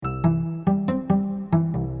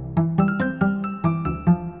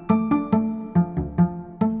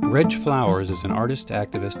Reg Flowers is an artist,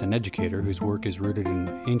 activist, and educator whose work is rooted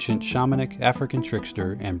in ancient shamanic, African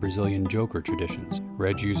trickster, and Brazilian joker traditions.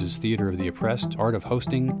 Reg uses theater of the oppressed, art of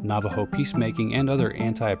hosting, Navajo peacemaking, and other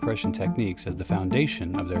anti-oppression techniques as the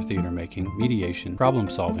foundation of their theater making, mediation,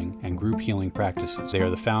 problem-solving, and group healing practices. They are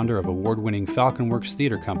the founder of award-winning FalconWorks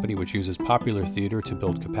Theater Company, which uses popular theater to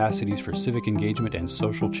build capacities for civic engagement and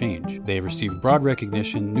social change. They have received broad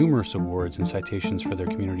recognition, numerous awards, and citations for their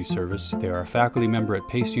community service. They are a faculty member at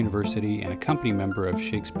Pace University and a company member of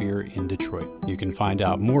Shakespeare in Detroit. You can find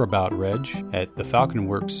out more about Reg at the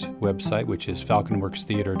FalconWorks website, which is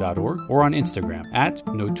falconworkstheater.org, or on Instagram at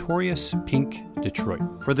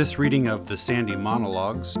NotoriousPinkDetroit. For this reading of the Sandy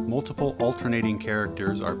Monologues, multiple alternating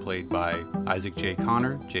characters are played by Isaac J.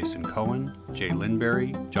 Connor, Jason Cohen, Jay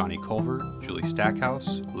Lindberry, Johnny Culver, Julie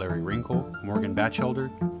Stackhouse, Larry Wrinkle, Morgan Batchelder,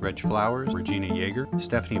 Reg Flowers, Regina Yeager,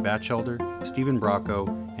 Stephanie Batchelder, Stephen Bracco,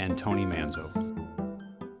 and Tony Manzo.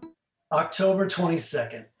 October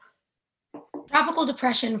 22nd. Tropical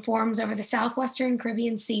depression forms over the southwestern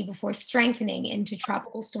Caribbean Sea before strengthening into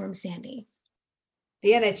Tropical Storm Sandy.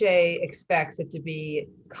 The NHA expects it to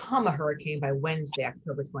become a hurricane by Wednesday,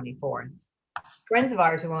 October 24th. Friends of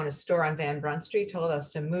ours who own a store on Van Brunt Street told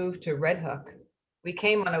us to move to Red Hook. We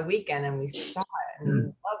came on a weekend and we saw it and we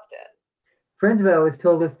loved it. Friends of ours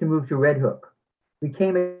told us to move to Red Hook. We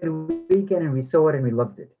came on a weekend and we saw it and we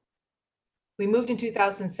loved it. We moved in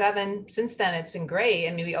 2007. Since then, it's been great.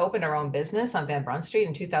 I mean, we opened our own business on Van Brunt Street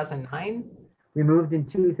in 2009. We moved in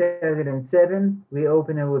 2007. We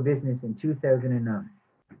opened our business in 2009.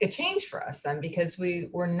 It changed for us then because we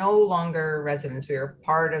were no longer residents. We were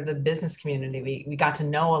part of the business community. We got to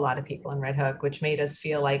know a lot of people in Red Hook, which made us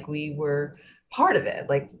feel like we were part of it.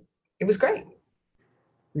 Like, it was great.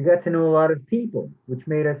 We got to know a lot of people, which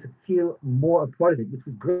made us feel more a part of it, which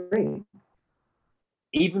was great.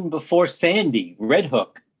 Even before Sandy, Red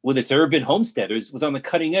Hook, with its urban homesteaders, was on the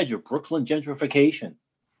cutting edge of Brooklyn gentrification.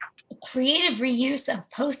 A creative reuse of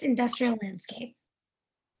post-industrial landscape.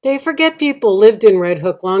 They forget people lived in Red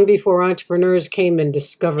Hook long before entrepreneurs came and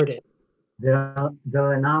discovered it. The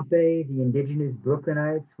Lenape, the indigenous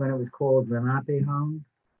Brooklynites, when it was called Lenape homes,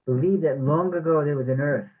 believed that long ago there was an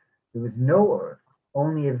earth. There was no earth,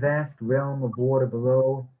 only a vast realm of water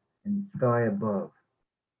below and sky above.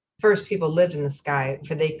 First people lived in the sky,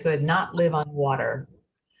 for they could not live on water.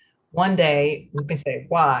 One day, we can say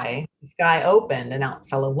why, the sky opened and out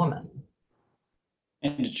fell a woman.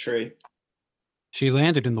 And a tree. She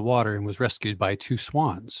landed in the water and was rescued by two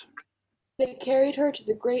swans. They carried her to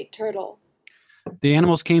the great turtle. The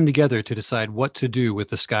animals came together to decide what to do with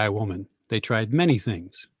the sky woman. They tried many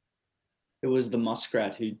things. It was the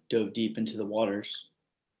muskrat who dove deep into the waters.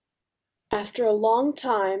 After a long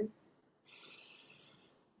time,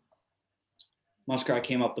 Muskrat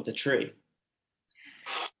came up with a tree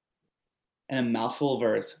and a mouthful of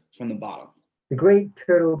earth from the bottom. The great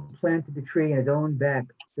turtle planted the tree in his own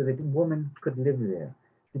back so that the woman could live there.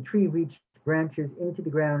 The tree reached branches into the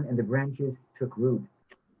ground and the branches took root.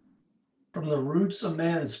 From the roots, a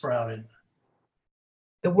man sprouted.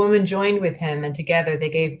 The woman joined with him, and together they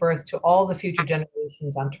gave birth to all the future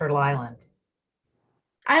generations on Turtle Island.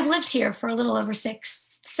 I've lived here for a little over 7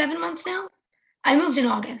 months now. I moved in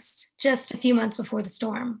August, just a few months before the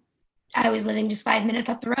storm. I was living just 5 minutes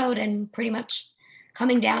up the road and pretty much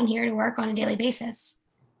coming down here to work on a daily basis.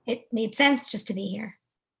 It made sense just to be here.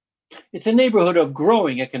 It's a neighborhood of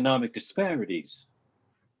growing economic disparities.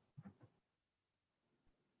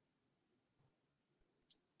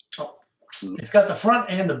 Oh, it's got the front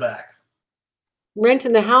and the back. Rent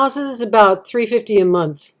in the houses is about $350 a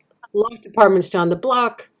month. Loft apartments down the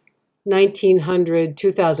block, $1,900,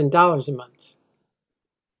 $2,000 a month.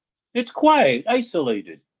 It's quiet,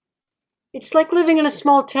 isolated. It's like living in a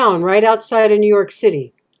small town right outside of New York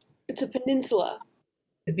City. it's a peninsula.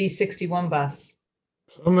 The B61 bus.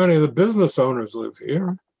 So many of the business owners live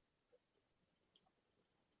here.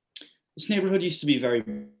 This neighborhood used to be very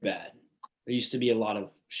bad. There used to be a lot of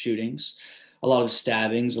shootings, a lot of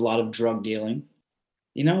stabbings, a lot of drug dealing,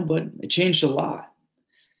 but it changed a lot.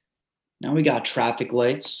 Now we got traffic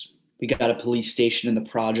lights. We got a police station in the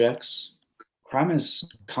projects. Crime has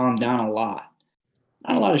calmed down a lot.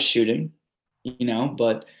 Not a lot of shooting,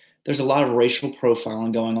 but there's a lot of racial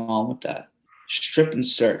profiling going on with that. Strip and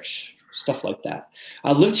search, stuff like that.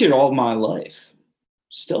 I've lived here all my life.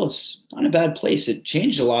 Still, it's not a bad place. It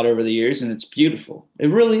changed a lot over the years, and it's beautiful. It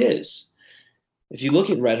really is. If you look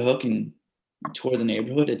at Red Hook and tour the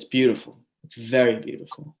neighborhood, it's beautiful. It's very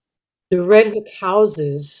beautiful. The Red Hook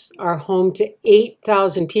houses are home to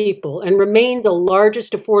 8,000 people and remain the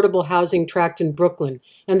largest affordable housing tract in Brooklyn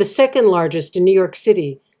and the second largest in New York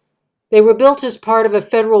City. They were built as part of a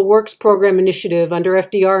federal works program initiative under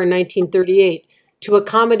FDR in 1938 to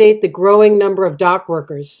accommodate the growing number of dock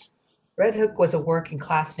workers. Red Hook was a working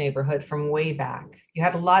class neighborhood from way back. You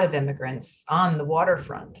had a lot of immigrants on the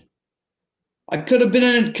waterfront. I could have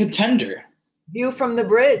been a contender. View from the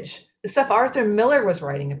bridge, the stuff Arthur Miller was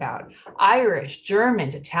writing about. Irish,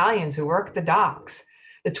 Germans, Italians who worked the docks.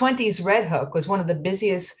 The 20s Red Hook was one of the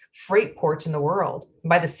busiest freight ports in the world.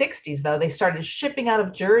 By the 60s, though, they started shipping out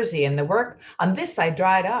of Jersey and the work on this side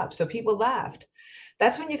dried up, so people left.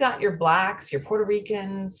 That's when you got your blacks, your Puerto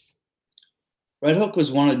Ricans. Red Hook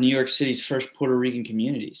was one of New York City's first Puerto Rican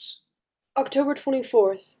communities. October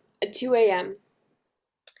 24th at 2 a.m.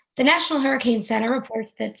 The National Hurricane Center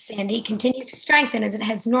reports that Sandy continues to strengthen as it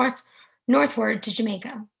heads northward to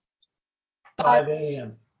Jamaica. 5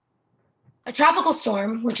 a.m. A tropical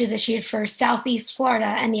storm, which is issued for southeast Florida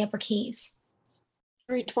and the Upper Keys.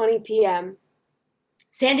 3:20 p.m.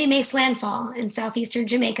 Sandy makes landfall in southeastern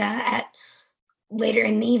Jamaica at later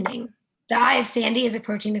in the evening. The eye of Sandy is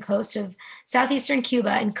approaching the coast of southeastern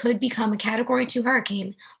Cuba and could become a Category 2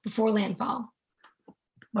 hurricane before landfall.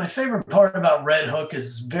 My favorite part about Red Hook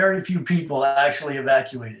is very few people actually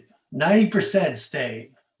evacuated. 90%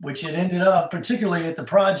 stayed, which it ended up, particularly at the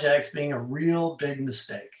projects, being a real big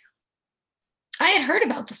mistake. I had heard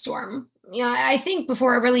about the storm, I think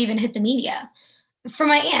before it really even hit the media, from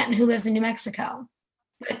my aunt who lives in New Mexico.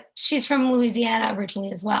 But she's from Louisiana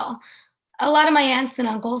originally as well. A lot of my aunts and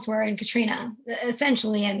uncles were in Katrina,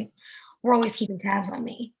 essentially, and were always keeping tabs on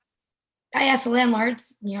me. I asked the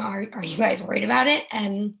landlords, are you guys worried about it?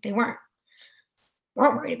 And they weren't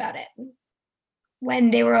worried about it. When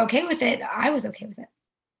they were okay with it, I was okay with it.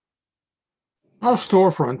 Our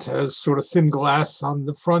storefront has sort of thin glass on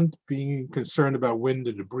the front, being concerned about wind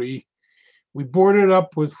and debris. We boarded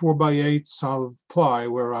up with 4x8s of ply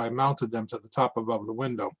where I mounted them to the top above the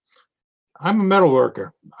window. I'm a metal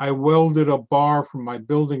worker. I welded a bar from my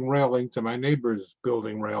building railing to my neighbor's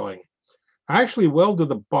building railing. I actually welded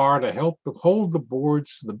the bar to help hold the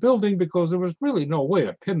boards to the building because there was really no way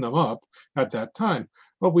to pin them up at that time.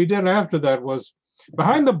 What we did after that was,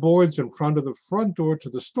 behind the boards in front of the front door to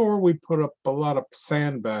the store, we put up a lot of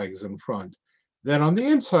sandbags in front. Then on the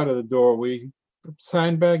inside of the door, we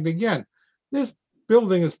sandbagged again. This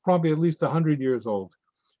building is probably at least 100 years old.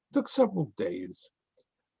 It took several days.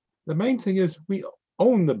 The main thing is we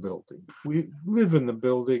own the building. We live in the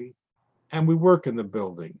building and we work in the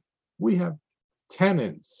building. We have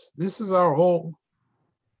tenants. This is our home.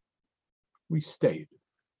 We stayed.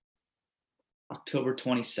 October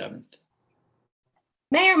 27th.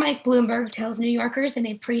 Mayor Mike Bloomberg tells New Yorkers in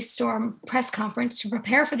a pre-storm press conference to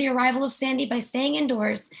prepare for the arrival of Sandy by staying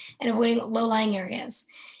indoors and avoiding low-lying areas.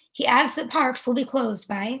 He adds that parks will be closed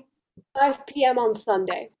by 5 p.m. on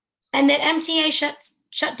Sunday. And that MTA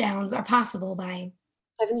shutdowns are possible by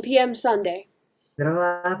 7 p.m. Sunday. The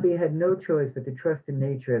Nalapi had no choice but to trust in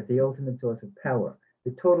nature as the ultimate source of power,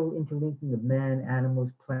 the total interlinking of man,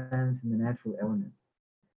 animals, plants, and the natural elements.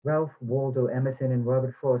 Ralph Waldo Emerson and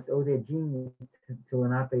Robert Frost owe their genius to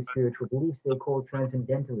Lenape spiritual beliefs they call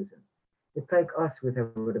transcendentalism. It's like us with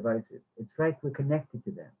our devices. It's like we're connected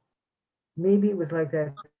to them. Maybe it was like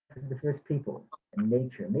that for the first people and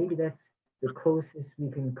nature. Maybe that's the closest we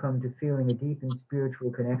can come to feeling a deep and spiritual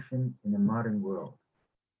connection in the modern world.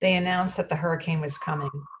 They announced that the hurricane was coming.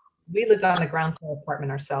 We lived on a ground floor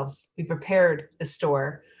apartment ourselves. We prepared the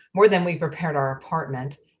store more than we prepared our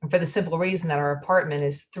apartment. And for the simple reason that our apartment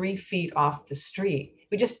is 3 feet off the street.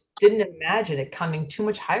 We just didn't imagine it coming too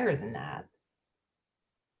much higher than that.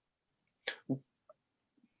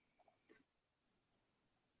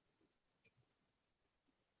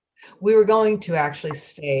 We were going to actually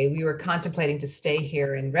stay. We were contemplating to stay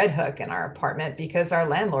here in Red Hook in our apartment because our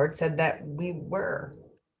landlord said that we were.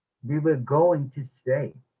 We were going to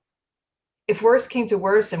stay. If worse came to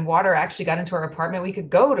worse and water actually got into our apartment, we could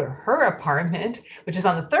go to her apartment, which is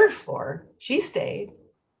on the 3rd floor. She stayed.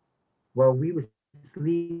 While we were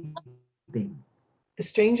sleeping. The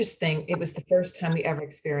strangest thing, it was the first time we ever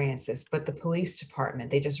experienced this, but the police department,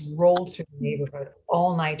 they just rolled through the neighborhood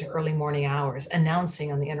all night to early morning hours,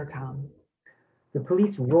 announcing on the intercom. The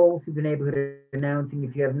police rolled through the neighborhood announcing,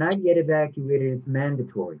 if you have not yet evacuated, it's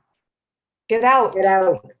mandatory. Get out. Get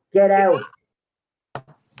out. Get out.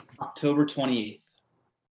 October 28th.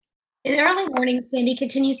 In the early morning, Sandy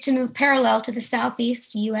continues to move parallel to the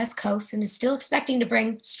southeast U.S. coast and is still expecting to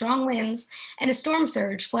bring strong winds and a storm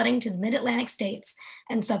surge flooding to the mid-Atlantic states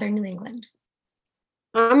and southern New England.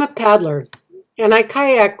 I'm a paddler, and I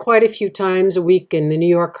kayak quite a few times a week in the New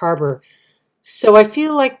York Harbor, so I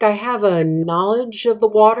feel like I have a knowledge of the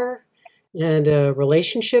water and a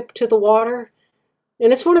relationship to the water.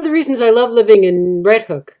 And it's one of the reasons I love living in Red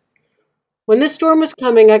Hook. When this storm was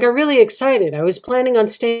coming, I got really excited. I was planning on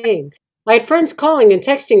staying. I had friends calling and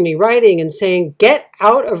texting me, writing and saying, "Get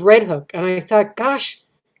out of Red Hook." And I thought, gosh,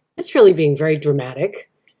 that's really being very dramatic.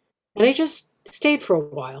 And I just stayed for a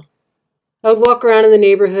while. I would walk around in the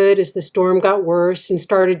neighborhood as the storm got worse and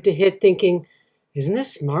started to hit, thinking, isn't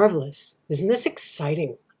this marvelous? Isn't this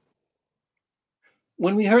exciting?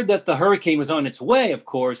 When we heard that the hurricane was on its way, of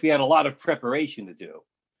course, we had a lot of preparation to do.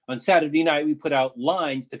 On Saturday night, we put out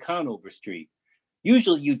lines to Conover Street.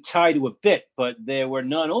 Usually you tie to a bit, but there were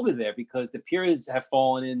none over there because the piers have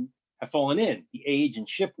fallen in, the age and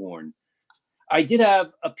ship worn. I did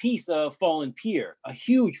have a piece of fallen pier, a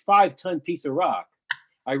huge 5-ton piece of rock.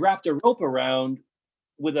 I wrapped a rope around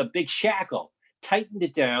with a big shackle, tightened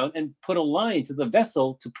it down, and put a line to the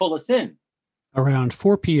vessel to pull us in. Around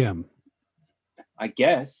 4 p.m. I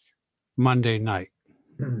guess. Monday night.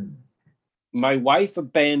 My wife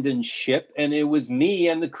abandoned ship, and it was me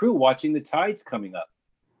and the crew watching the tides coming up.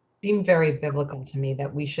 It seemed very biblical to me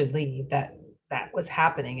that we should leave, that was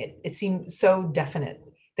happening. It seemed so definite.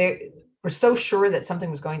 They were so sure that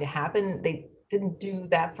something was going to happen. They didn't do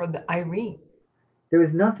that for the Irene. There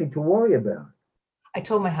was nothing to worry about. I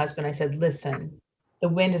told my husband, I said, listen, the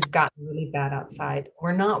wind has gotten really bad outside.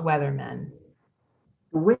 We're not weathermen.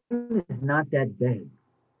 The wind is not that big.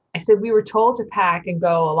 I said, we were told to pack and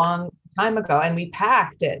go a long time ago, and we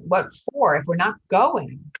packed it. What for if we're not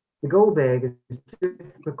going? The go bag is just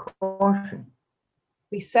a precaution.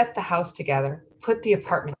 We set the house together, put the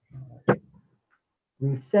apartment together.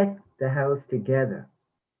 We set the house together.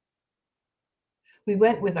 We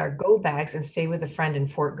went with our go bags and stayed with a friend in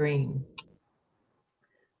Fort Greene.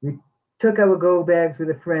 We took our go bags with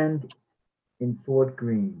a friend in Fort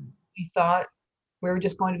Greene. We thought we were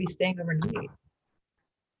just going to be staying overnight.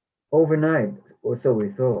 Overnight, or so we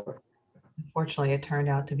thought. Unfortunately, it turned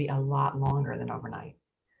out to be a lot longer than overnight.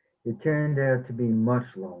 It turned out to be much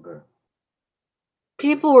longer.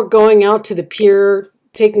 People were going out to the pier,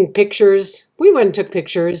 taking pictures. We went and took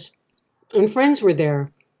pictures, and friends were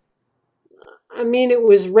there. I mean, it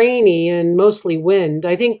was rainy and mostly wind.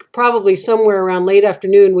 I think probably somewhere around late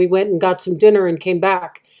afternoon, we went and got some dinner and came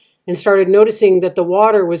back and started noticing that the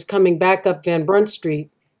water was coming back up Van Brunt Street.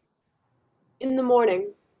 In the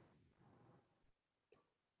morning.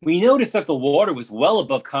 We noticed that the water was well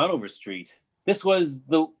above Conover Street. This was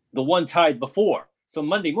the one tide before. So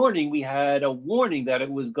Monday morning, we had a warning that it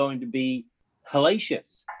was going to be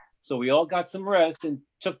hellacious. So we all got some rest and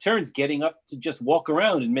took turns getting up to just walk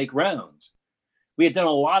around and make rounds. We had done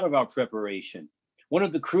a lot of our preparation. One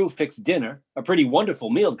of the crew fixed dinner, a pretty wonderful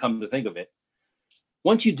meal, come to think of it.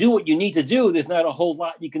 Once you do what you need to do, there's not a whole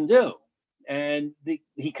lot you can do. And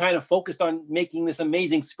he kind of focused on making this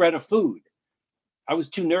amazing spread of food. I was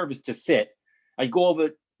too nervous to sit. I'd go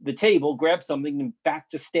over the table, grab something, and back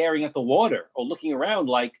to staring at the water or looking around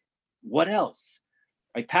like, what else?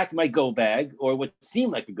 I packed my go bag, or what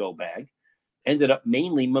seemed like a go bag, ended up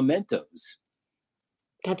mainly mementos.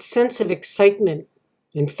 That sense of excitement,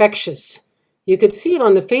 infectious. You could see it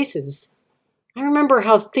on the faces. I remember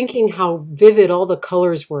thinking how vivid all the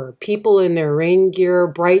colors were. People in their rain gear,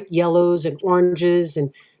 bright yellows and oranges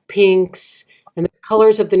and pinks, and the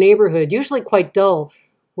colors of the neighborhood, usually quite dull,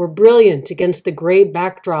 were brilliant against the gray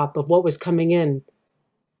backdrop of what was coming in.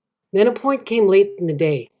 Then a point came late in the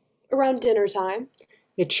day. Around dinner time.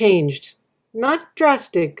 It changed. Not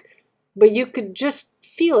drastic, but you could just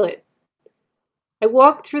feel it. I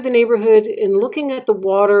walked through the neighborhood and looking at the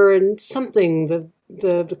water and something,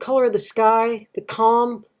 the color of the sky, the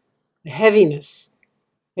calm, the heaviness.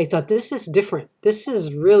 I thought, this is different. This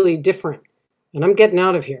is really different. And I'm getting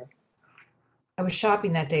out of here. I was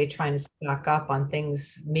shopping that day trying to stock up on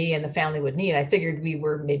things me and the family would need. I figured we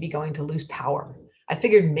were maybe going to lose power. I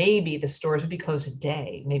figured maybe the stores would be closed a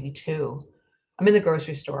day, maybe 2. I'm in the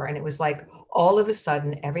grocery store and it was like all of a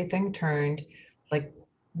sudden everything turned like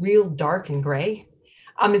real dark and gray.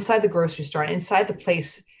 I'm inside the grocery store and inside the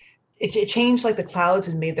place, it changed like the clouds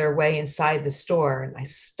had made their way inside the store. And I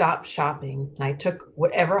stopped shopping and I took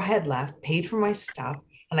whatever I had left, paid for my stuff,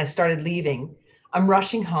 and I started leaving. I'm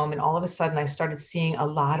rushing home and all of a sudden I started seeing a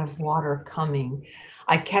lot of water coming.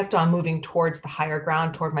 I kept on moving towards the higher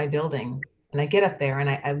ground, toward my building. And I get up there and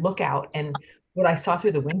I look out, and what I saw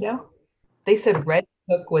through the window, they said Red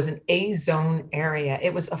Hook was an A-zone area.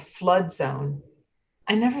 It was a flood zone.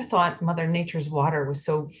 I never thought Mother Nature's water was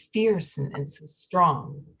so fierce and so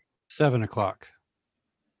strong. 7 o'clock.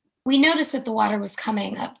 We noticed that the water was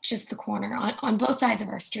coming up just the corner on both sides of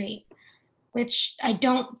our street, which I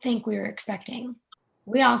don't think we were expecting.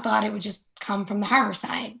 We all thought it would just come from the harbor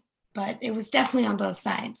side, but it was definitely on both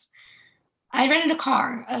sides. I rented a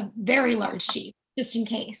car, a very large Jeep, just in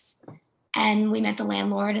case. And we met the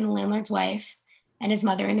landlord and the landlord's wife and his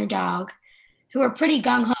mother and their dog, who were pretty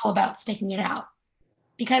gung-ho about sticking it out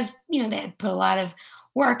because, they had put a lot of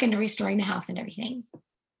work into restoring the house and everything.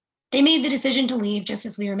 They made the decision to leave just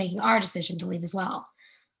as we were making our decision to leave as well.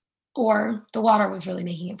 Or the water was really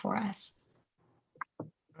making it for us.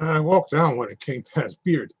 I walked down when it came past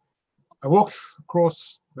Beard. I walked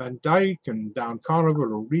across Van Dyke and down Conover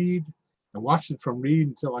to Reed and watched it from Reed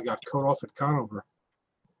until I got cut off at Conover.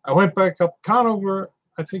 I went back up Conover.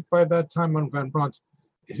 I think by that time on Van Brunt,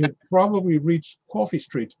 it had probably reached Coffee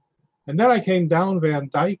Street. And then I came down Van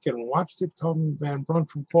Dyke and watched it come Van Brunt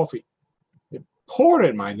from Coffee. It poured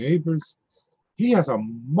in my neighbor's. He has a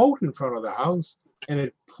moat in front of the house, and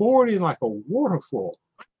it poured in like a waterfall.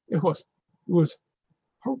 It was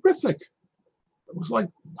horrific. It was like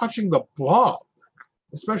watching the Blob,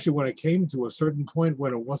 especially when it came to a certain point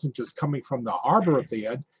when it wasn't just coming from the harbor at the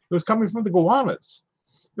end. It was coming from the Gowanus.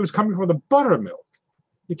 It was coming from the buttermilk.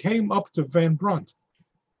 It came up to Van Brunt.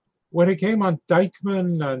 When it came on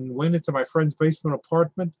Dykeman and went into my friend's basement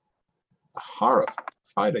apartment,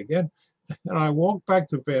 horrified again. And I walked back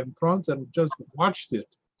to Van Brunt and just watched it.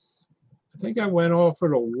 I think I went off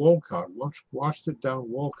at a Walcott, watched it down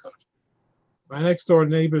Walcott. My next door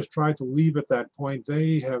neighbors tried to leave at that point.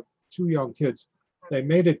 They have 2 young kids. They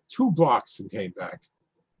made it 2 blocks and came back.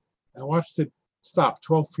 I watched it stop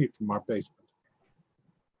 12 feet from our basement.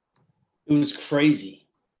 It was crazy.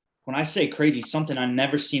 When I say crazy, something I've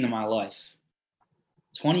never seen in my life.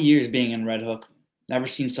 20 years being in Red Hook, never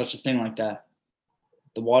seen such a thing like that.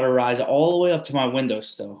 The water rise all the way up to my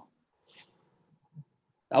windowsill.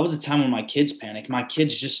 That was a time when my kids panicked. My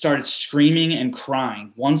kids just started screaming and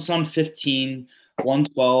crying. One son 15, one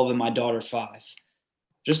 12, and my daughter 5.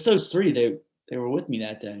 Just those 3, they were with me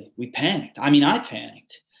that day. We panicked. I mean, I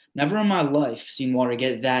panicked. Never in my life seen water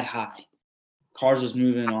get that high. Cars was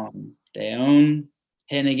moving on their own,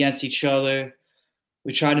 hitting against each other.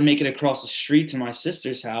 We tried to make it across the street to my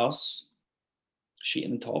sister's house. She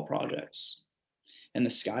in the tall projects. And the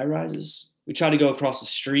sky rises. We tried to go across the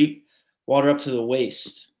street, water up to the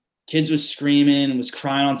waist. Kids was screaming and was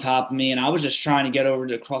crying on top of me, and I was just trying to get over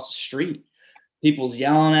to across the street. People's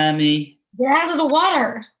yelling at me. Get out of the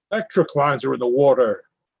water. Electric lines are in the water.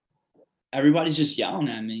 Everybody's just yelling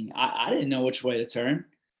at me. I didn't know which way to turn,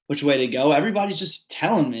 which way to go. Everybody's just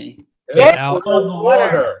telling me. Get out of the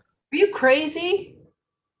water. Are you crazy?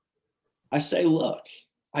 I say, look,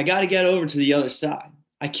 I got to get over to the other side.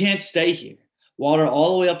 I can't stay here. Water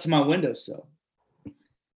all the way up to my windowsill.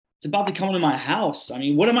 It's about to come into my house. I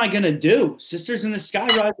mean, what am I going to do? Sister's in the sky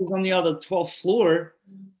rises on the other 12th floor.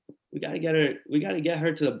 We got to get her. We got to get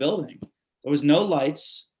her to the building. There was no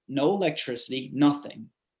lights, no electricity, nothing.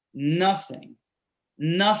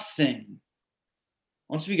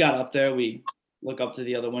 Once we got up there, we look up to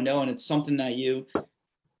the other window, and it's something that you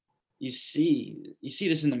see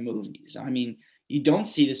this in the movies. I mean, you don't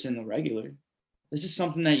see this in the regular. This is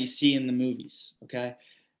something that you see in the movies, okay?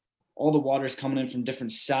 All the water is coming in from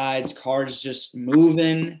different sides, cars just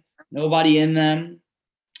moving, nobody in them.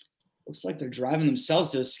 Looks like they're driving themselves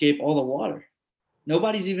to escape all the water.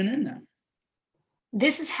 Nobody's even in them.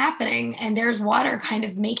 This is happening, and there's water kind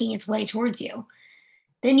of making its way towards you.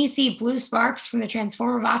 Then you see blue sparks from the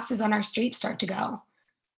transformer boxes on our street start to go.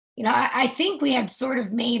 I think we had sort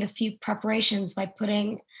of made a few preparations by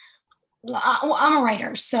I'm a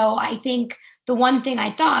writer, so I think the one thing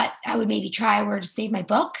I thought I would maybe try were to save my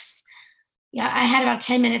books. Yeah, I had about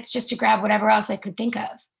 10 minutes just to grab whatever else I could think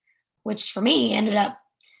of, which for me ended up,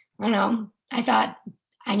 I don't know, I thought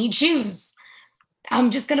I need shoes.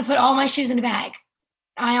 I'm just going to put all my shoes in a bag.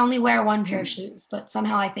 I only wear one pair of shoes, but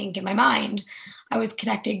somehow I think in my mind, I was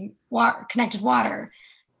connected water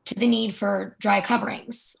to the need for dry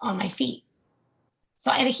coverings on my feet.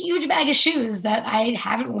 So I had a huge bag of shoes that I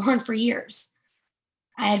haven't worn for years.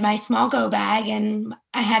 I had my small go bag, and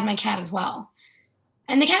I had my cat as well.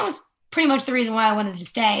 And the cat was pretty much the reason why I wanted to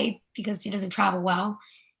stay, because he doesn't travel well.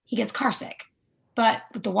 He gets car sick. But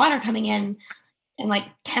with the water coming in and like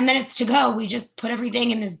 10 minutes to go, we just put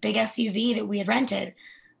everything in this big SUV that we had rented.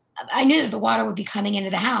 I knew that the water would be coming into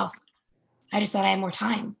the house. I just thought I had more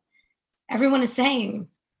time. Everyone is saying,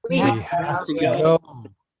 We have to go.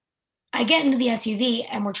 I get into the SUV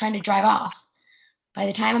and we're trying to drive off. By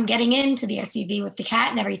the time I'm getting into the SUV with the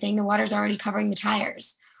cat and everything, the water's already covering the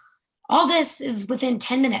tires. All this is within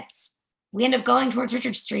 10 minutes. We end up going towards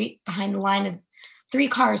Richard Street behind the line of 3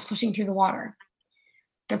 cars pushing through the water.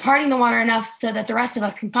 They're parting the water enough so that the rest of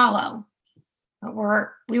us can follow. But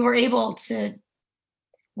we were able to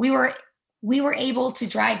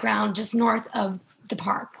dry ground just north of the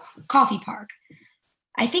park. coffee park.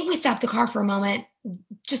 I think we stopped the car for a moment,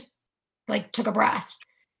 just like took a breath.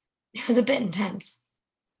 It was a bit intense.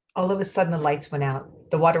 All of a sudden, the lights went out.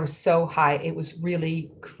 The water was so high, it was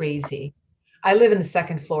really crazy. I live in the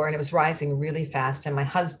second floor and it was rising really fast. And my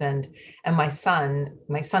husband and my son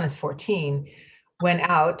is 14, went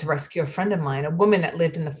out to rescue a friend of mine, a woman that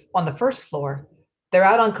lived on the first floor. They're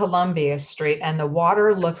out on Columbia Street and the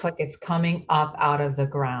water looks like it's coming up out of the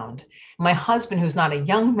ground. My husband, who's not a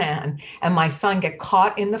young man, and my son get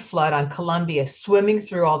caught in the flood on Columbia, swimming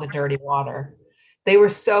through all the dirty water. They were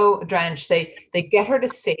so drenched. They get her to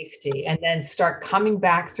safety and then start coming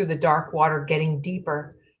back through the dark water, getting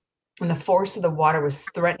deeper. And the force of the water was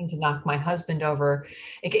threatening to knock my husband over.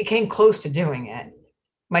 It came close to doing it.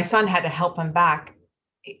 My son had to help him back.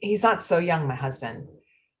 He's not so young, my husband.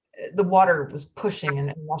 The water was pushing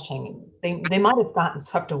and rushing. They might have gotten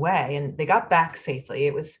swept away, and they got back safely.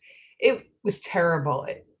 It was terrible,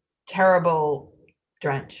 terrible,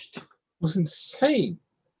 drenched. It was insane.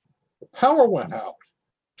 The power went out.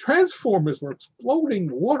 Transformers were exploding.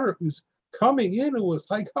 Water was coming in. It was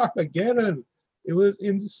like Armageddon. It was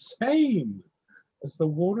insane. As the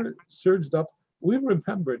water surged up, we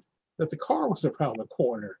remembered that the car was around the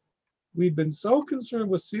corner. We'd been so concerned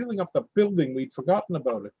with sealing up the building, we'd forgotten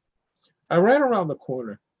about it. I ran around the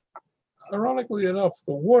corner. Ironically enough,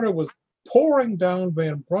 the water was pouring down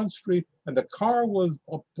Van Brunt Street, and the car was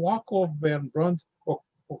a block off Van Brunt or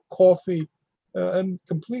Coffee, and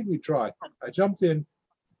completely dry. I jumped in.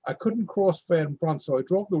 I couldn't cross Van Brunt, so I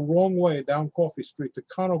drove the wrong way down Coffee Street to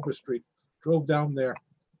Conover Street. Drove down there.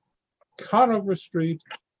 Conover Street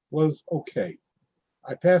was okay.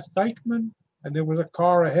 I passed Dykeman, and there was a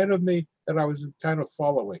car ahead of me that I was kind of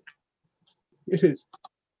following. It is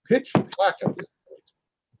pitch black at this point.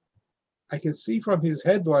 I can see from his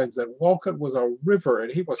headlines that Walcott was a river,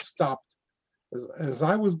 and he was stopped. As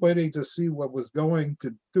I was waiting to see what was going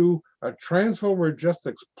to do, a transformer just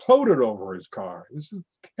exploded over his car. This is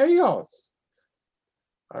chaos.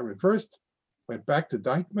 I reversed, went back to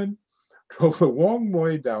Dykeman, drove the wrong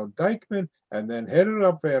way down Dykeman, and then headed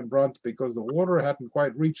up Van Brunt because the water hadn't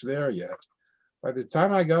quite reached there yet. By the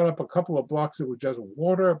time I got up a couple of blocks, it was just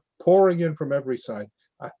water pouring in from every side.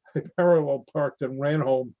 I parallel parked and ran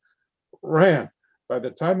home. By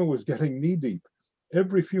the time it was getting knee deep,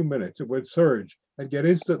 every few minutes it would surge and get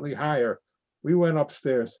instantly higher. We went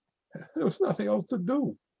upstairs. There was nothing else to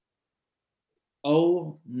do.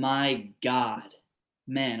 Oh my God.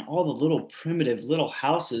 Man, all the little primitive little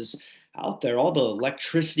houses out there, all the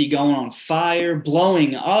electricity going on fire,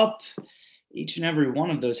 blowing up. Each and every one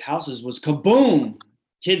of those houses was kaboom.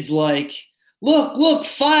 Kids like, look,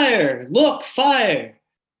 fire, look, fire.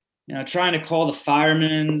 You know, trying to call the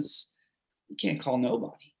firemen's. You can't call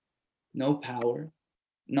nobody. No power,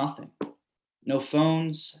 nothing. No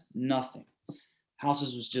phones, nothing.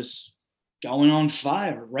 Houses was just going on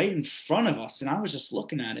fire right in front of us. And I was just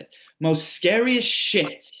looking at it. Most scariest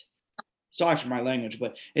shit. Sorry for my language,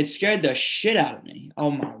 but it scared the shit out of me.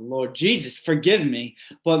 Oh my Lord, Jesus, forgive me.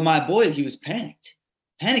 But my boy, he was panicked.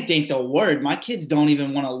 Panicked ain't the word. My kids don't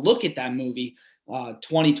even want to look at that movie,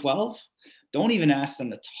 2012. Don't even ask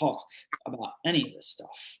them to talk about any of this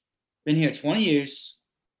stuff. Been here 20 years.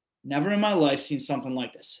 Never in my life seen something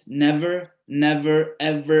like this. Never,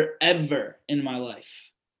 ever in my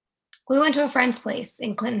life. We went to a friend's place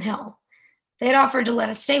in Clinton Hill. They had offered to let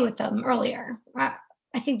us stay with them earlier.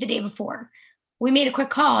 I think the day before. We made a quick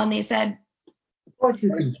call and they said,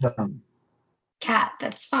 Cat,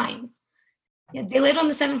 that's fine. Yeah, they lived on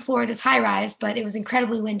the 7th floor of this high rise, but it was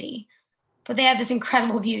incredibly windy. But they had this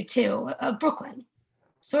incredible view too, of Brooklyn,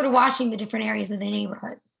 sort of watching the different areas of the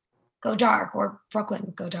neighborhood go dark, or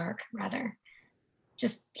Brooklyn go dark, rather.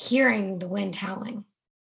 Just hearing the wind howling.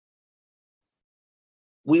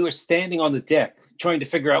 We were standing on the deck trying to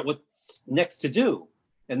figure out what's next to do.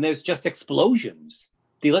 And there's just explosions.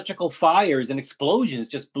 The electrical fires and explosions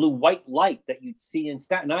just blew white light that you'd see in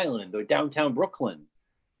Staten Island or downtown Brooklyn.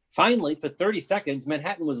 Finally, for 30 seconds,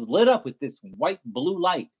 Manhattan was lit up with this white blue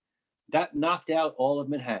light. That knocked out all of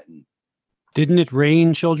Manhattan. Didn't it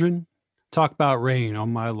rain, children? Talk about rain, oh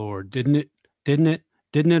my Lord. Didn't it,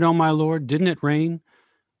 oh my Lord? Didn't it rain?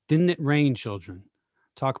 Didn't it rain, children?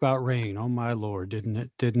 Talk about rain, oh my Lord. Didn't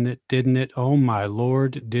it, oh my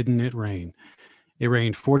Lord? Didn't it rain? It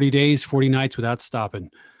rained 40 days, 40 nights without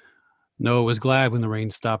stopping. Noah was glad when the rain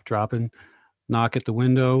stopped dropping. Knock at the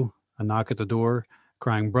window, a knock at the door,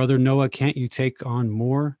 crying, Brother Noah, can't you take on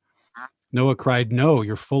more? Noah cried, No,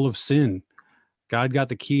 you're full of sin. God got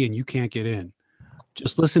the key and you can't get in.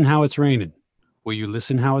 Just listen how it's raining. Will you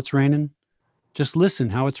listen how it's raining? Just listen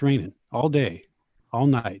how it's raining all day, all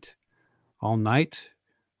night,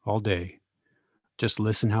 all day. Just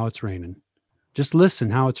listen how it's raining. Just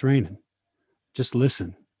listen how it's raining. Just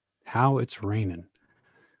listen how it's raining.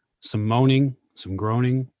 Some moaning, some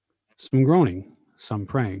groaning, some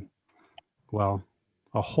praying. Well,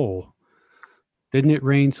 a hole. Didn't it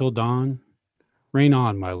rain till dawn? Rain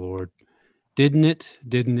on, my Lord. Didn't it,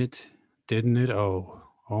 didn't it, didn't it? Oh,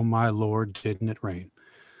 oh, my Lord, didn't it rain?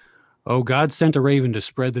 Oh, God sent a raven to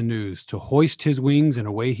spread the news, to hoist his wings, and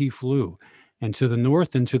away he flew, and to the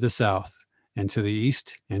north and to the south, and to the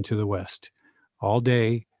east and to the west, all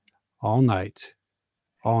day, all night,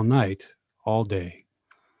 all day.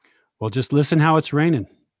 Well, just listen how it's raining.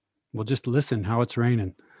 Well, just listen how it's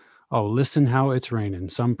raining. Oh, listen how it's raining.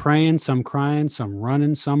 Some praying, some crying, some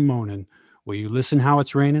running, some moaning. Will you listen how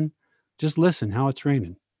it's raining? Just listen how it's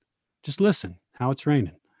raining. Just listen how it's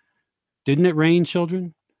raining. Didn't it rain,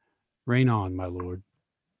 children? Rain on, my Lord.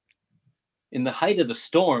 In the height of the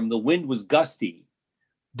storm, the wind was gusty.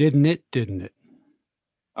 Didn't it, didn't it?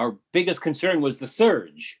 Our biggest concern was the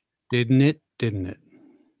surge. Didn't it, didn't it?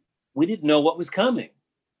 We didn't know what was coming.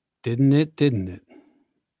 Didn't it, didn't it?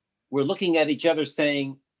 We're looking at each other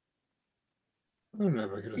saying, I'm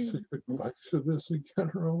never going to see the likes of this again in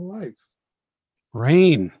her life.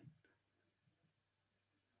 Rain.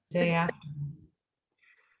 Day after.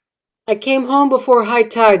 I came home before high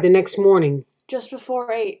tide the next morning. Just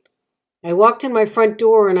before 8. I walked in my front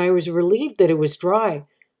door and I was relieved that it was dry.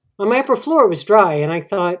 On my upper floor it was dry, and I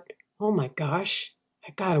thought, oh my gosh,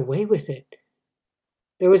 I got away with it.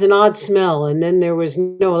 There was an odd smell, and then there was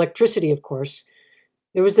no electricity, of course.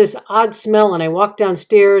 There was this odd smell, and I walked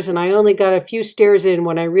downstairs, and I only got a few stairs in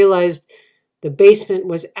when I realized the basement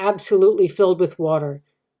was absolutely filled with water.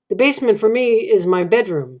 The basement for me is my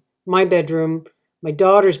bedroom, my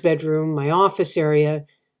daughter's bedroom, my office area.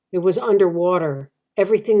 It was underwater.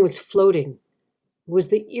 Everything was floating. It was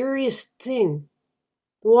the eeriest thing.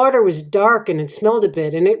 The water was dark and it smelled a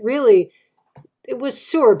bit, and it was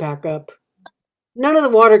sewer backup. None of the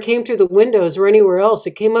water came through the windows or anywhere else.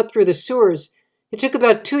 It came up through the sewers. It took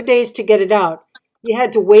about 2 days to get it out. You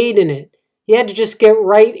had to wade in it. You had to just get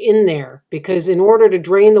right in there, because in order to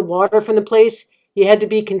drain the water from the place, you had to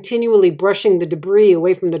be continually brushing the debris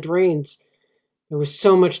away from the drains. There was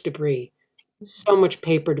so much debris, so much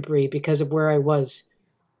paper debris because of where I was.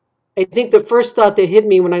 I think the first thought that hit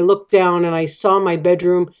me when I looked down and I saw my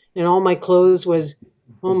bedroom and all my clothes was,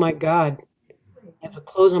 oh my God, I have the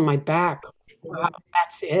clothes on my back. Wow,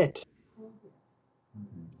 that's it.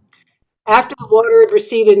 After the water had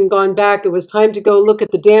receded and gone back, it was time to go look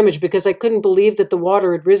at the damage because I couldn't believe that the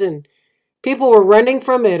water had risen. People were running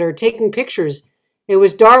from it or taking pictures. It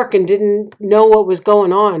was dark and didn't know what was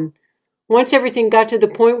going on. Once everything got to the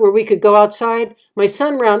point where we could go outside, my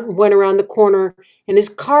son went around the corner and his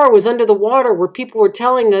car was under the water where people were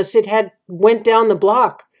telling us it had went down the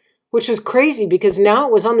block, which was crazy because now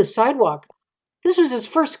it was on the sidewalk. This was his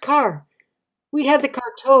first car. We had the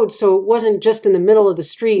car towed, so it wasn't just in the middle of the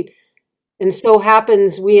street. And so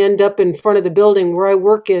happens we end up in front of the building where I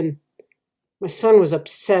work in. My son was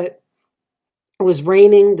upset. It was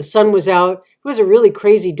raining. The sun was out. It was a really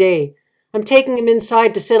crazy day. I'm taking him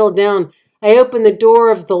inside to settle down. I open the door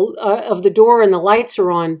of the door and the lights are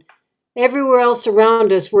on. Everywhere else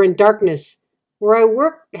around us we're in darkness. Where I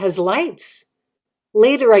work has lights.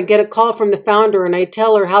 Later I get a call from the founder and I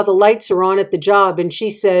tell her how the lights are on at the job, and she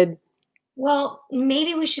said, Well,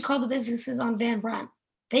 maybe we should call the businesses on Van Brunt.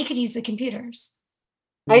 They could use the computers.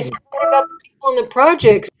 I said, what about the people in the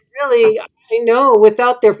projects? Really, I know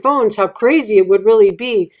without their phones how crazy it would really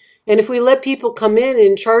be. And if we let people come in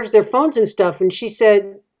and charge their phones and stuff. And she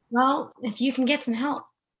said, Well, if you can get some help.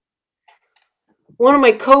 one of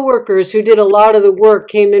my coworkers who did a lot of the work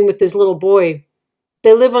came in with this little boy.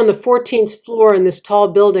 They live on the 14th floor in this tall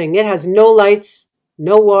building. It has no lights,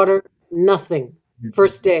 no water, nothing.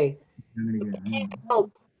 First day. They came to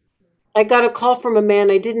help. I got a call from a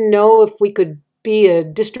man. I didn't know if we could be a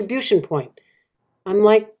distribution point. I'm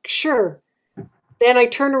like, sure. Then I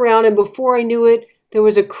turned around and before I knew it, there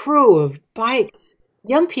was a crew of bikes,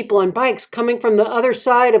 young people on bikes coming from the other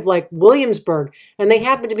side of like Williamsburg. And they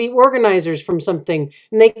happened to be organizers from something.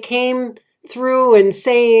 And they came through and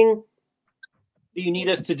saying, what do you need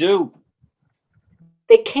us to do?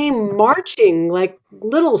 They came marching like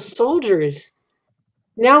little soldiers.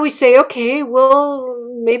 Now we say, okay,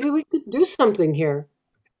 well, maybe we could do something here.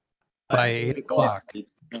 By 8 o'clock.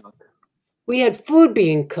 We had food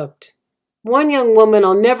being cooked. One young woman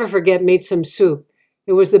I'll never forget made some soup.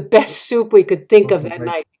 It was the best soup we could think of that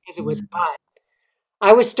night because it was hot.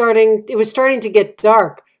 It was starting to get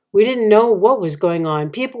dark. We didn't know what was going on.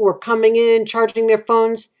 People were coming in, charging their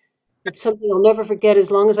phones. It's something I'll never forget as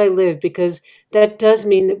long as I live, because that does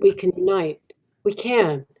mean that we can unite. We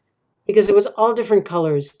can, because it was all different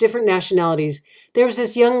colors, different nationalities. There was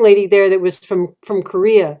this young lady there that was from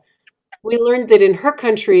Korea. We learned that in her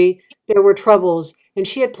country there were troubles and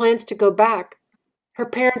she had plans to go back. Her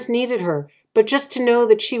parents needed her, but just to know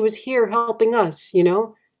that she was here helping us,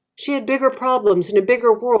 she had bigger problems in a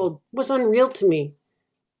bigger world was unreal to me.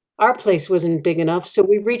 Our place wasn't big enough, so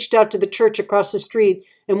we reached out to the church across the street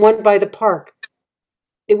and one by the park.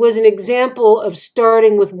 It was an example of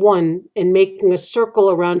starting with one and making a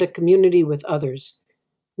circle around a community with others.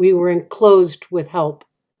 We were enclosed with help.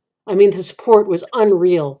 I mean, the support was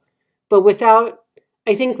unreal. But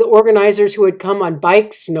I think the organizers who had come on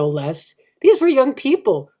bikes, no less, these were young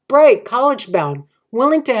people, bright, college bound,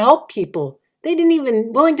 willing to help people.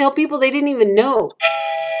 Willing to help people they didn't even know.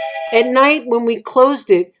 At night, when we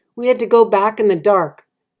closed it, we had to go back in the dark.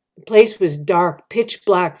 The place was dark, pitch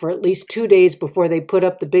black for at least 2 days before they put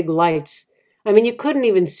up the big lights. I mean, you couldn't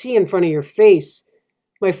even see in front of your face.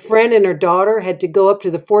 My friend and her daughter had to go up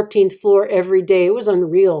to the 14th floor every day. It was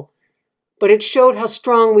unreal. But it showed how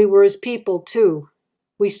strong we were as people, too.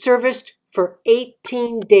 We serviced for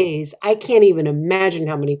 18 days. I can't even imagine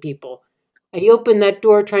how many people. I opened that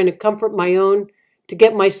door trying to comfort my own, to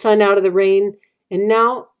get my son out of the rain, and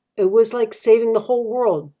now it was like saving the whole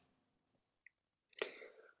world.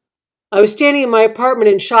 I was standing in my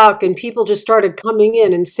apartment in shock, and people just started coming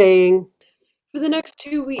in and saying, For the next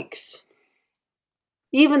 2 weeks.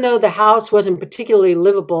 even though the house wasn't particularly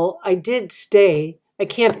livable, I did stay. I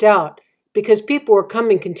camped out because people were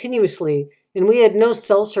coming continuously, and we had no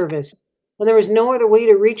cell service. And there was no other way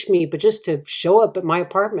to reach me but just to show up at my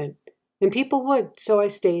apartment. And people would, so I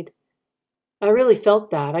stayed. I really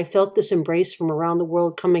felt that. I felt this embrace from around the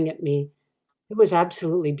world coming at me. It was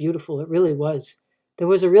absolutely beautiful. It really was. There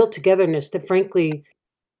was a real togetherness that, frankly,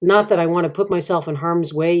 not that I want to put myself in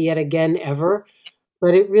harm's way yet again ever,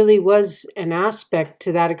 but it really was an aspect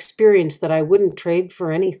to that experience that I wouldn't trade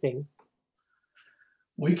for anything.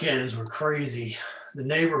 Weekends were crazy. The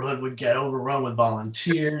neighborhood would get overrun with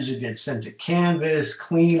volunteers who get sent to canvas,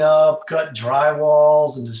 clean up, cut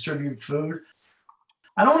drywalls, and distribute food.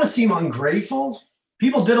 I don't want to seem ungrateful.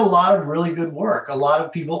 People did a lot of really good work. A lot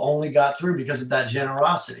of people only got through because of that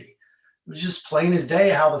generosity. It was just plain as day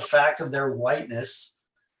how the fact of their whiteness,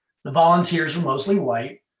 the volunteers were mostly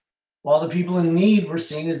white, while the people in need were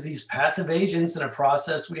seen as these passive agents in a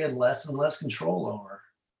process we had less and less control over.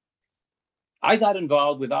 I got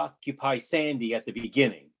involved with Occupy Sandy at the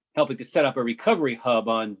beginning, helping to set up a recovery hub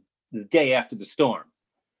on the day after the storm.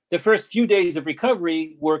 The first few days of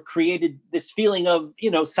recovery were created this feeling of,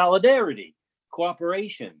 solidarity,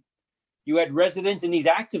 cooperation. You had residents and these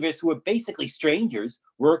activists who were basically strangers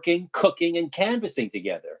working, cooking, and canvassing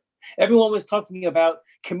together. Everyone was talking about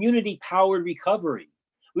community-powered recovery.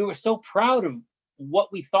 We were so proud of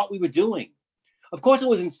what we thought we were doing. Of course, it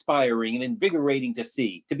was inspiring and invigorating to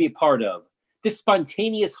see, to be a part of. This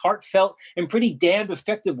spontaneous, heartfelt, and pretty damned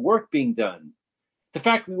effective work being done. The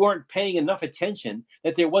fact we weren't paying enough attention,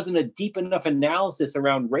 that there wasn't a deep enough analysis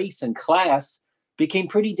around race and class, became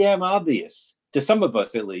pretty damn obvious, to some of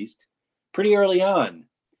us at least, pretty early on.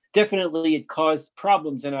 Definitely it caused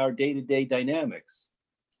problems in our day-to-day dynamics.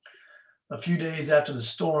 A few days after the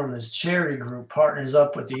storm, this charity group partners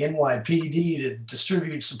up with the NYPD to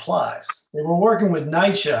distribute supplies. They were working with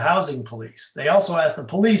NYCHA Housing Police. They also asked the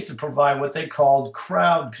police to provide what they called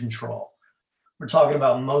crowd control. We're talking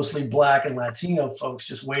about mostly Black and Latino folks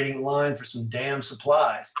just waiting in line for some damn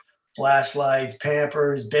supplies. Flashlights,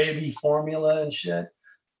 Pampers, baby formula and shit.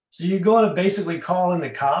 So you're going to basically call in the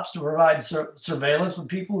cops to provide surveillance with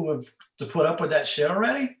people who have to put up with that shit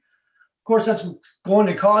already? Of course, that's going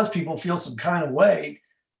to cause people to feel some kind of way.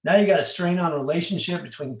 Now you got a strain on relationship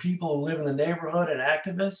between people who live in the neighborhood and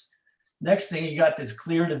activists. Next thing, you got this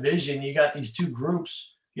clear division. You got these two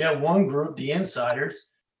groups. You have one group, the insiders,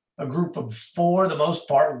 a group of 4, the most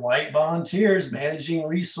part white volunteers managing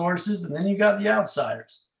resources. And then you got the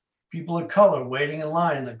outsiders, people of color waiting in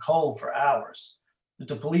line in the cold for hours, with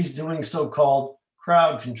the police doing so-called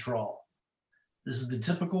crowd control. This is the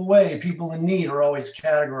typical way people in need are always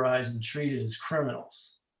categorized and treated as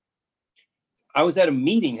criminals. I was at a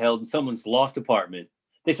meeting held in someone's loft apartment.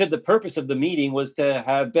 They said the purpose of the meeting was to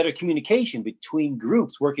have better communication between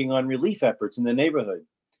groups working on relief efforts in the neighborhood.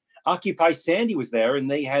 Occupy Sandy was there, and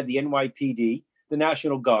they had the NYPD, the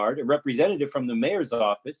National Guard, a representative from the mayor's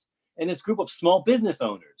office, and this group of small business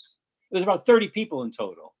owners. It was about 30 people in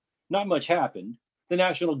total. Not much happened. The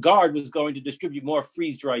National Guard was going to distribute more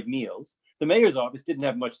freeze-dried meals. The mayor's office didn't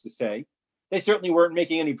have much to say. They certainly weren't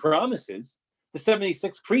making any promises. The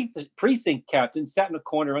 76th precinct captain sat in a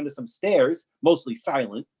corner under some stairs, mostly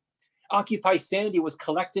silent. Occupy Sandy was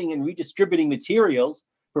collecting and redistributing materials,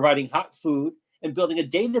 providing hot food, and building a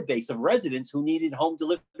database of residents who needed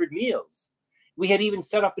home-delivered meals. We had even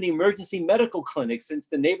set up an emergency medical clinic since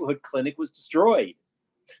the neighborhood clinic was destroyed.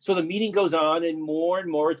 So the meeting goes on, and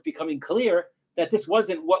more it's becoming clear that this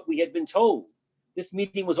wasn't what we had been told. This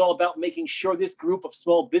meeting was all about making sure this group of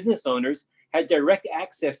small business owners had direct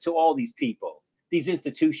access to all these people, these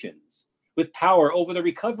institutions, with power over the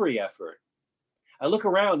recovery effort. I look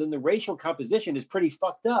around and the racial composition is pretty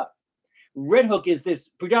fucked up. Red Hook is this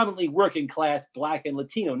predominantly working class Black and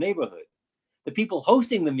Latino neighborhood. The people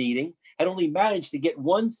hosting the meeting had only managed to get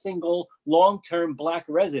one single long-term Black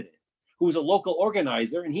resident who was a local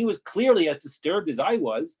organizer, and he was clearly as disturbed as I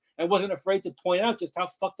was and wasn't afraid to point out just how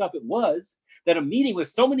fucked up it was that a meeting with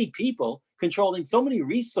so many people controlling so many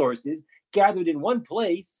resources gathered in one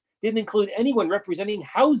place didn't include anyone representing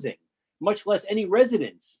housing, much less any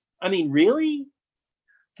residents. I mean, really?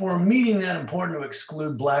 For a meeting that important to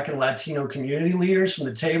exclude Black and Latino community leaders from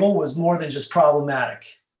the table was more than just problematic.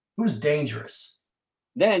 It was dangerous.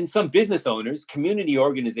 Then some business owners, community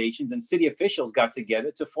organizations, and city officials got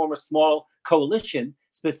together to form a small coalition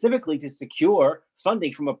specifically to secure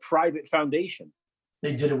funding from a private foundation.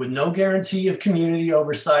 They did it with no guarantee of community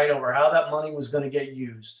oversight over how that money was going to get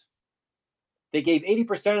used. They gave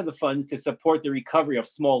 80% of the funds to support the recovery of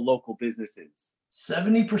small local businesses.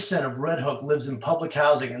 70% of Red Hook lives in public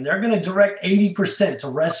housing, and they're going to direct 80% to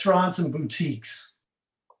restaurants and boutiques.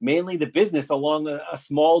 Mainly the business along a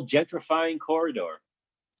small gentrifying corridor.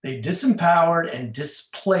 They disempowered and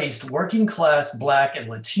displaced working class Black and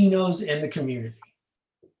Latinos in the community.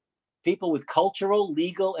 People with cultural,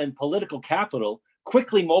 legal, and political capital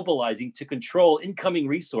quickly mobilizing to control incoming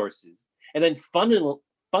resources and then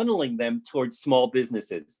funneling them towards small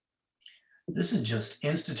businesses. This is just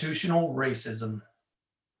institutional racism.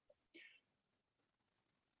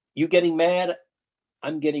 You getting mad?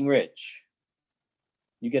 I'm getting rich.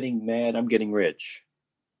 You getting mad? I'm getting rich.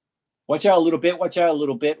 Watch out a little bit, watch out a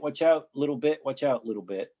little bit, watch out a little bit, watch out a little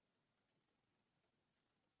bit.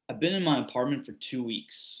 I've been in my apartment for 2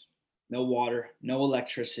 weeks. No water, no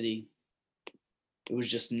electricity. It was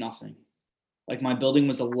just nothing. Like my building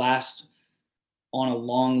was the last on a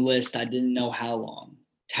long list. I didn't know how long.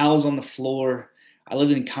 Towels on the floor. I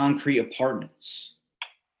lived in concrete apartments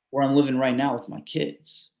where I'm living right now with my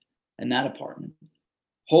kids in that apartment.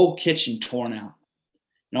 Whole kitchen torn out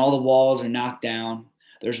and all the walls are knocked down.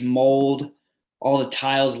 There's mold, all the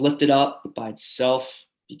tiles lifted up by itself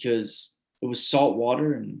because it was salt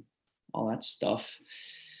water and all that stuff.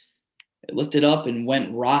 It lifted up and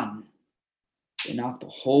went rotten. They knocked the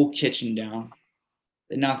whole kitchen down.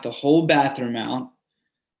 They knocked the whole bathroom out.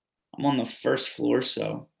 I'm on the first floor,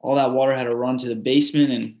 so all that water had to run to the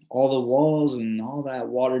basement and all the walls and all that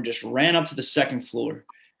water just ran up to the second floor.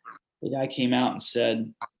 The guy came out and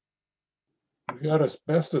said, "You got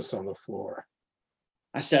asbestos on the floor."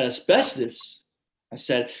 I said, asbestos? I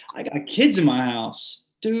said, I got kids in my house.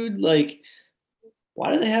 Dude, like,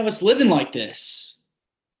 why do they have us living like this?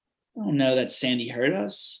 I don't know that Sandy heard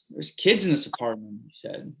us. There's kids in this apartment, he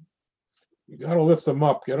said. You got to lift them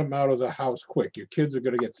up, get them out of the house quick. Your kids are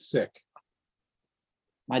going to get sick.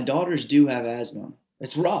 My daughters do have asthma.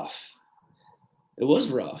 It's rough. It was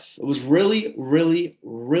rough. It was really, really,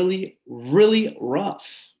 really, really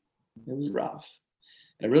rough. It was rough.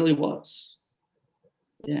 It really was.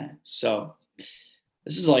 Yeah, so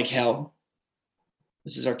this is like hell.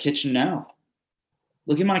 This is our kitchen now.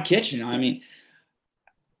 Look at my kitchen. I mean,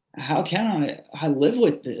 how can I live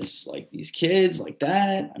with this? Like these kids, like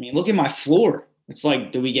that. I mean, look at my floor. It's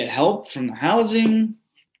like, do we get help from the housing?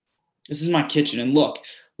 This is my kitchen. And look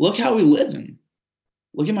how we live in.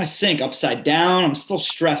 Look at my sink upside down. I'm still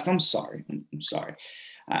stressed. I'm sorry. I'm sorry.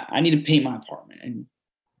 I need to paint my apartment and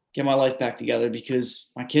get my life back together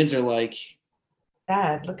because my kids are like,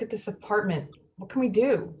 Dad, look at this apartment. What can we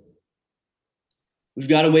do? We've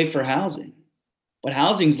got to wait for housing. But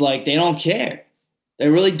housing's like, they don't care. They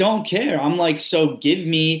really don't care. I'm like, so give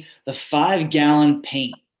me the 5-gallon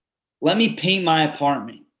paint. Let me paint my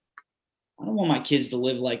apartment. I don't want my kids to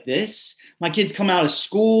live like this. My kids come out of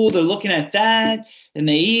school, they're looking at that, and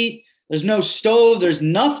they eat. There's no stove, there's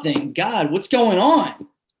nothing. God, what's going on?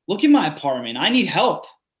 Look at my apartment. I need help.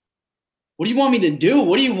 What do you want me to do?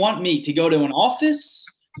 What do you want me to go to an office?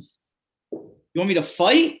 You want me to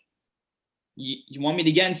fight? You want me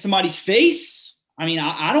to get in somebody's face? I mean,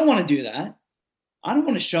 I don't want to do that. I don't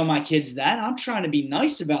want to show my kids that. I'm trying to be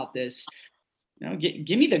nice about this. You know,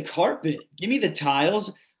 give me the carpet. Give me the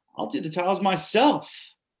tiles. I'll do the tiles myself.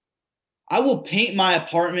 I will paint my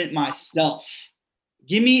apartment myself.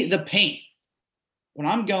 Give me the paint. When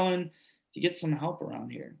I'm going to get some help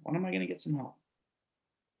around here, when am I going to get some help?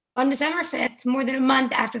 On December 5th, more than a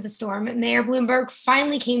month after the storm, Mayor Bloomberg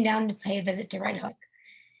finally came down to pay a visit to Red Hook.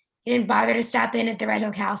 He didn't bother to stop in at the Red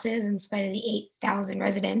Hook houses in spite of the 8,000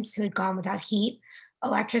 residents who had gone without heat,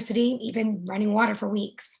 electricity, even running water for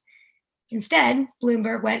weeks. Instead,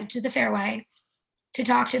 Bloomberg went to the fairway to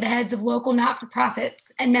talk to the heads of local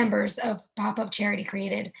not-for-profits and members of a pop-up charity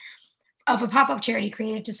created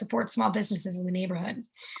to support small businesses in the neighborhood.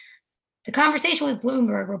 The conversation with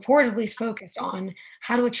Bloomberg reportedly focused on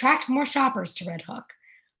how to attract more shoppers to Red Hook,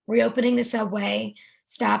 reopening the subway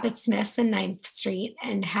stop at Smith's and 9th Street,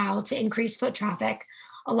 and how to increase foot traffic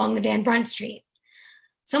along the Van Brunt Street.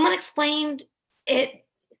 Someone explained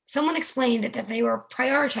that they were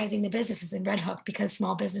prioritizing the businesses in Red Hook because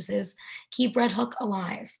small businesses keep Red Hook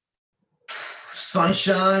alive.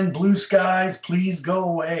 Sunshine, blue skies, please go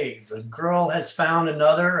away. The girl has found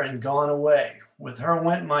another and gone away. With her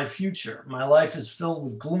went my future. My life is filled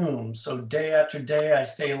with gloom, so day after day I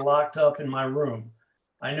stay locked up in my room.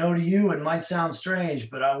 I know to you it might sound strange,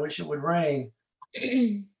 but I wish it would rain.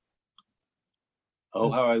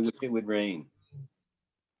 Oh, how I wish it would rain.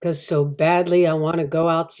 'Cause so badly I want to go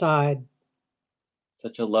outside.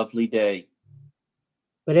 Such a lovely day.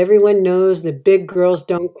 But everyone knows that big girls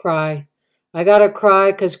don't cry. I gotta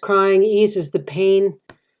cry 'cause crying eases the pain.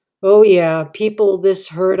 Oh yeah, people, this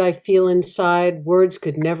hurt I feel inside, words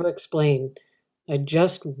could never explain. I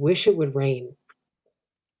just wish it would rain.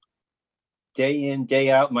 Day in,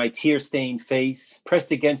 day out, my tear-stained face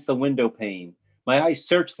pressed against the window pane. My eyes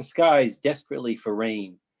search the skies desperately for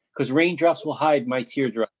rain, 'cause raindrops will hide my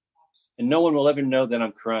teardrops, and no one will ever know that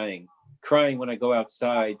I'm crying when I go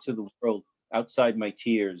outside to the world, outside my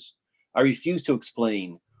tears. I refuse to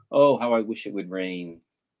explain. Oh, how I wish it would rain.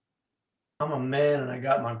 I'm a man and I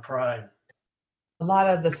got my pride. A lot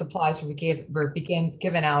of the supplies were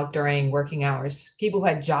given out during working hours. People who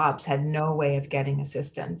had jobs had no way of getting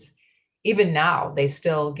assistance. Even now, they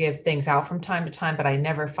still give things out from time to time, but I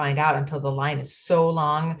never find out until the line is so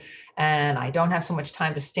long and I don't have so much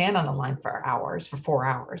time to stand on the line for 4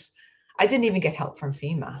 hours. I didn't even get help from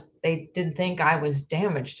FEMA. They didn't think I was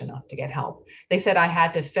damaged enough to get help. They said I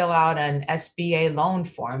had to fill out an SBA loan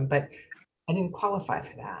form, but I didn't qualify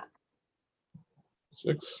for that.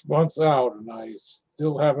 6 months out and I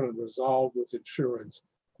still haven't resolved with insurance.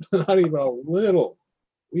 Not even a little.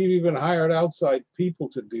 We've even hired outside people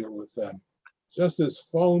to deal with them. Just this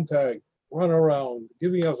phone tag, run around,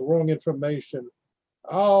 giving us wrong information.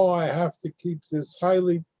 Oh, I have to keep this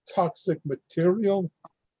highly toxic material.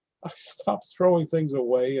 I stopped throwing things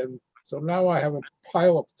away, and so now I have a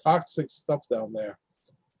pile of toxic stuff down there.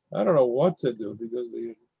 I don't know what to do because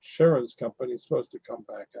the insurance company is supposed to come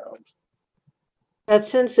back out. That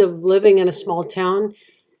sense of living in a small town,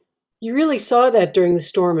 you really saw that during the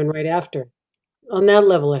storm and right after. On that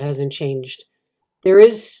level, it hasn't changed. There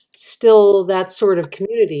is still that sort of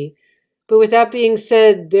community, but with that being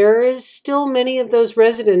said, there is still many of those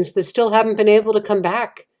residents that still haven't been able to come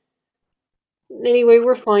back. Anyway,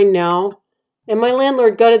 we're fine now. And my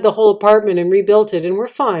landlord gutted the whole apartment and rebuilt it, and we're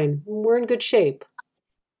fine. We're in good shape.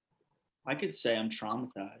 I could say I'm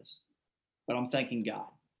traumatized, but I'm thanking God.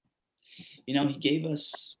 You know, He gave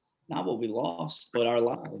us not what we lost, but our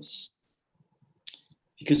lives.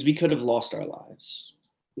 Because we could have lost our lives.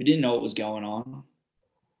 We didn't know what was going on.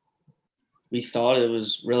 We thought it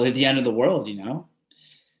was really the end of the world, you know?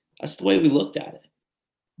 That's the way we looked at it.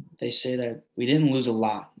 They say that we didn't lose a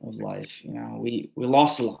lot of life, you know? We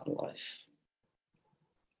lost a lot of life.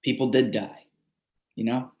 People did die, you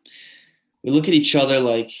know? We look at each other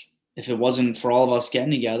like if it wasn't for all of us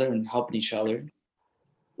getting together and helping each other,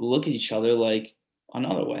 we look at each other like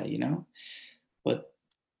another way, you know? But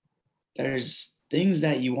there's things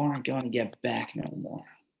that you aren't going to get back no more.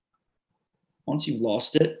 Once you've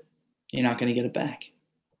lost it, you're not going to get it back.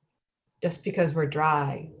 Just because we're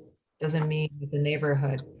dry doesn't mean that the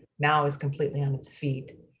neighborhood now is completely on its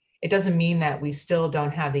feet. It doesn't mean that we still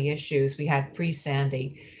don't have the issues we had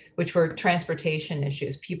pre-Sandy, which were transportation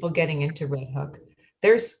issues, people getting into Red Hook.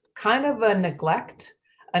 There's kind of a neglect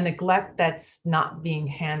that's not being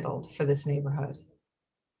handled for this neighborhood.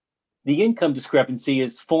 The income discrepancy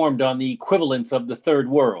is formed on the equivalence of the third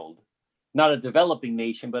world, not a developing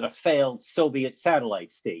nation, but a failed Soviet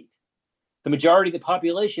satellite state. The majority of the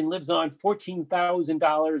population lives on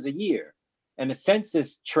 $14,000 a year, and a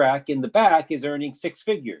census tract in the back is earning 6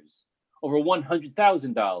 figures, over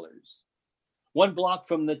 $100,000. One block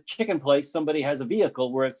from the chicken place, somebody has a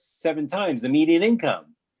vehicle worth 7 times the median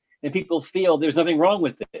income, and people feel there's nothing wrong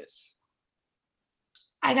with this.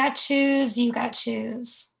 I got shoes, you got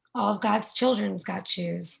shoes. All of God's children's got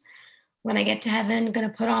shoes. When I get to heaven, I'm going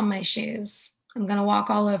to put on my shoes. I'm going to walk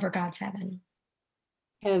all over God's heaven.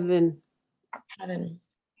 Heaven. Heaven.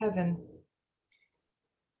 Heaven.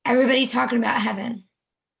 Everybody talking about heaven.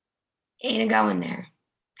 Ain't a going there.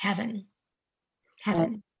 Heaven.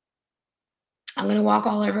 Heaven. I'm going to walk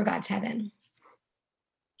all over God's heaven.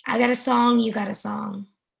 I got a song, you got a song.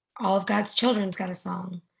 All of God's children's got a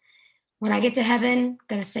song. When I get to heaven, I'm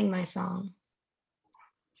going to sing my song.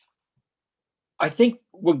 I think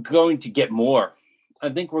we're going to get more. I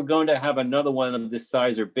think we're going to have another one of this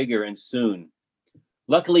size or bigger and soon.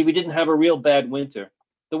 Luckily, we didn't have a real bad winter.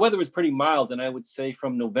 The weather was pretty mild, and I would say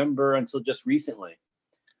from November until just recently.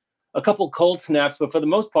 A couple cold snaps, but for the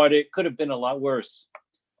most part, it could have been a lot worse.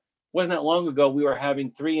 Wasn't that long ago we were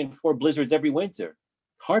having 3 and 4 blizzards every winter.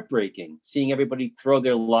 Heartbreaking, seeing everybody throw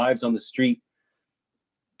their lives on the street.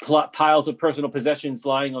 Piles of personal possessions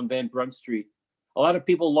lying on Van Brunt Street. A lot of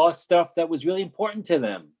people lost stuff that was really important to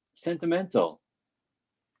them, sentimental.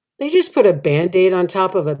 They just put a Band-Aid on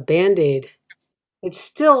top of a Band-Aid. It's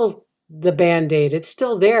still the Band-Aid. It's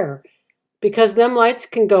still there. Because them lights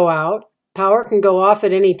can go out, power can go off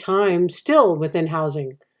at any time, still within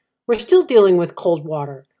housing. We're still dealing with cold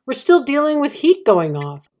water. We're still dealing with heat going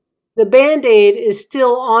off. The Band-Aid is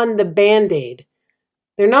still on the Band-Aid.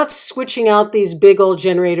 They're not switching out these big old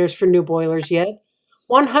generators for new boilers yet.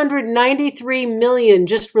 193 million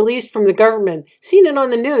just released from the government. Seen it on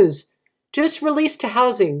the news. Just released to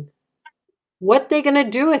housing. What they going to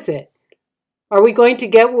do with it? Are we going to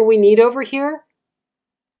get what we need over here?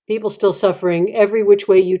 People still suffering every which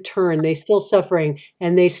way you turn. They still suffering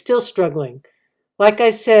and they still struggling. Like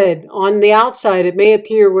I said, on the outside, it may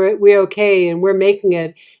appear we're okay and we're making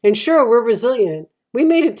it. And sure, we're resilient. We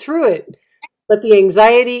made it through it. But the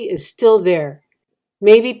anxiety is still there.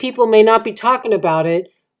 Maybe people may not be talking about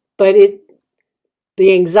it, but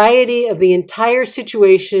the anxiety of the entire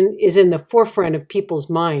situation is in the forefront of people's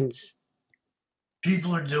minds.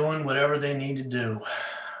 People are doing whatever they need to do,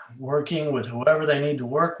 working with whoever they need to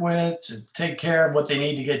work with to take care of what they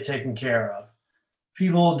need to get taken care of.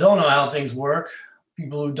 People who don't know how things work,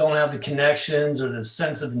 people who don't have the connections or the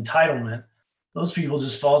sense of entitlement, those people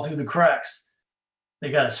just fall through the cracks. They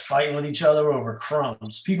got us fighting with each other over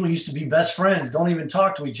crumbs. People who used to be best friends don't even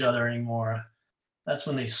talk to each other anymore. That's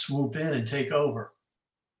when they swoop in and take over.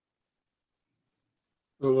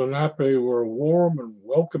 The Lenape were warm and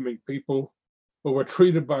welcoming people, but were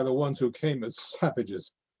treated by the ones who came as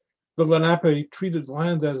savages. The Lenape treated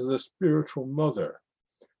land as a spiritual mother.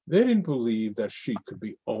 They didn't believe that she could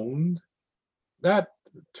be owned. That,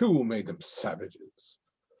 too, made them savages.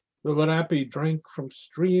 The Lenape drank from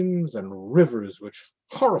streams and rivers which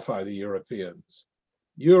horrify the Europeans.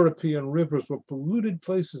 European rivers were polluted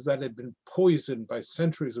places that had been poisoned by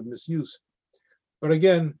centuries of misuse. But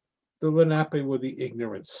again, the Lenape were the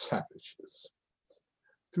ignorant savages.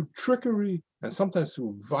 Through trickery and sometimes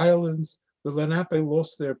through violence, the Lenape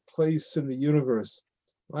lost their place in the universe,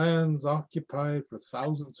 lands occupied for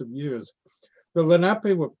thousands of years. The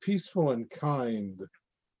Lenape were peaceful and kind,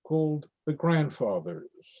 called the grandfathers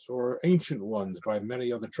or ancient ones by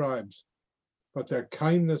many other tribes. But their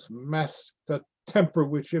kindness masked a temper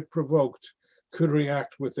which, if provoked, could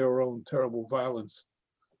react with their own terrible violence.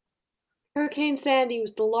 Hurricane Sandy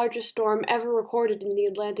was the largest storm ever recorded in the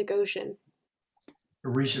Atlantic Ocean. It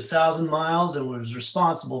reached 1,000 miles and was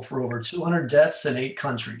responsible for over 200 deaths in 8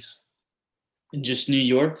 countries. In just New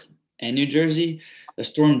York and New Jersey, the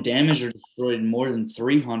storm damaged or destroyed more than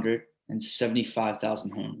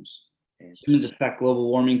 375,000 homes. Humans affect global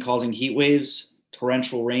warming, causing heat waves,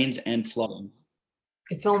 torrential rains, and flooding.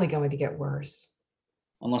 It's only going to get worse.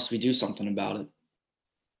 Unless we do something about it.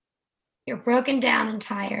 You're broken down and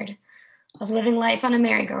tired of living life on a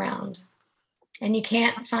merry-go-round, and you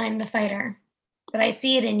can't find the fighter. But I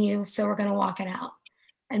see it in you, so we're going to walk it out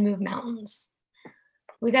and move mountains.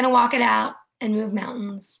 We're going to walk it out and move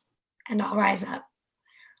mountains, and I'll rise up.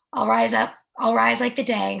 I'll rise up. I'll rise like the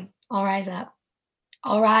day. I'll rise up.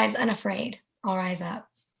 I'll rise unafraid. I'll rise up.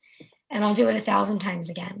 And I'll do it 1,000 times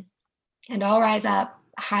again. And I'll rise up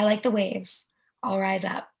high like the waves. I'll rise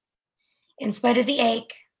up. In spite of the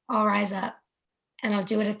ache, I'll rise up. And I'll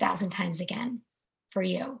do it 1,000 times again for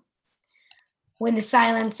you. When the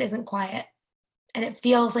silence isn't quiet and it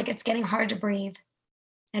feels like it's getting hard to breathe,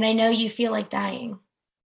 and I know you feel like dying,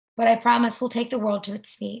 but I promise we'll take the world to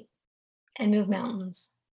its feet and move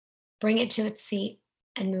mountains. Bring it to its feet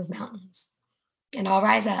and move mountains. And I'll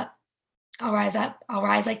rise up. I'll rise up. I'll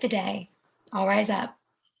rise like the day. I'll rise up.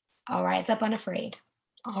 I'll rise up unafraid.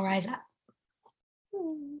 I'll rise up.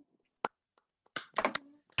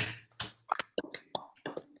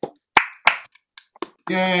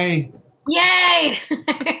 Yay. Yay!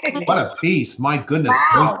 What a piece. My goodness.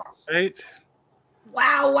 Wow. gracious. Right?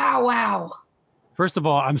 Wow. First of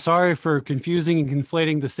all, I'm sorry for confusing and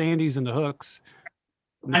conflating the Sandys and the Hooks.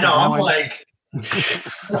 I know. I'm like,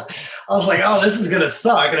 I was like, oh, this is going to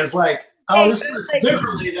suck. And it's like, oh, this looks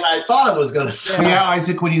differently than I thought it was going to suck. Yeah,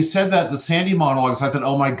 Isaac, when you said that, the Sandy monologues, I thought,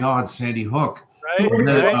 oh my God, Sandy Hook. Right? And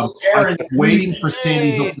then, I kept waiting for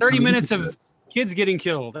Sandy Hook. 30 minutes of kids getting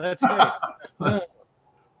killed. That's great.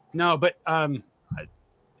 No, but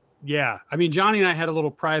yeah. I mean, Johnny and I had a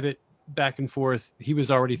little private back and forth. He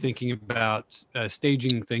was already thinking about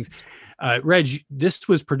staging things. Reg, this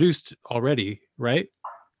was produced already, right?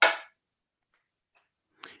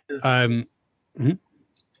 Did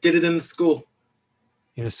it in the school.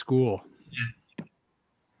 In a school. Yeah.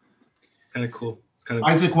 Kind of cool. It's kind of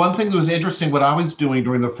Isaac, one thing that was interesting, what I was doing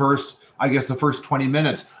during the first 20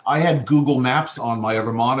 minutes, I had Google Maps on my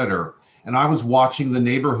other monitor, and I was watching the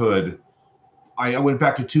neighborhood. I went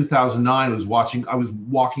back to 2009. I was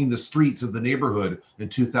walking the streets of the neighborhood in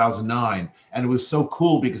 2009, and it was so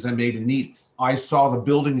cool because I made it neat. I saw the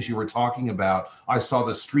buildings you were talking about. I saw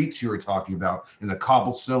the streets you were talking about, and the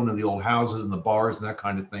cobblestone and the old houses and the bars and that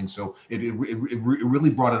kind of thing. So it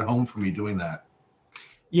really brought it home for me doing that.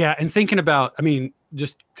 Yeah, and thinking about, I mean,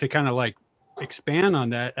 just to kind of like expand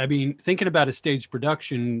on that, I mean, thinking about a stage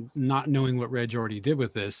production, not knowing what Reg already did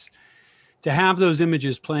with this, to have those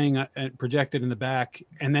images playing and projected in the back,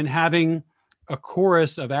 and then having a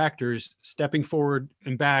chorus of actors stepping forward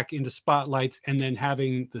and back into spotlights, and then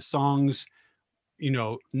having the songs,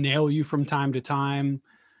 nail you from time to time.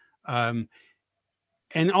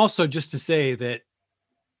 And also just to say that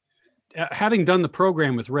having done the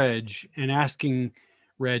program with Reg and asking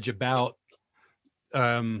Reg about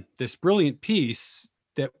this brilliant piece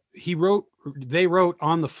that they wrote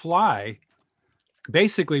on the fly,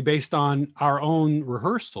 basically based on our own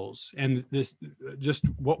rehearsals and this, just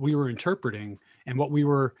what we were interpreting and what we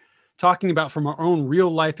were talking about from our own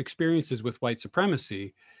real life experiences with white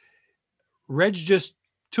supremacy. Reg just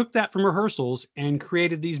took that from rehearsals and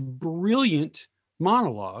created these brilliant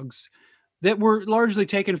monologues that were largely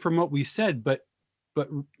taken from what we said, but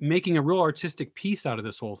making a real artistic piece out of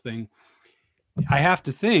this whole thing. I have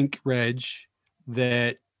to think, Reg,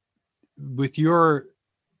 that with your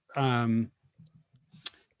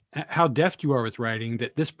how deft you are with writing,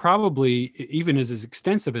 that this probably, even as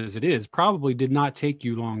extensive as it is, probably did not take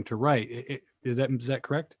you long to write. Is that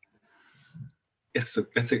correct? That's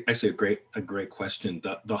actually a great question.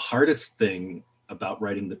 The hardest thing about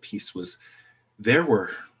writing the piece was there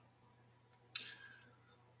were,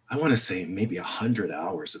 I want to say, maybe 100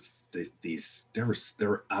 hours of these. There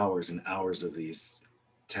were hours and hours of these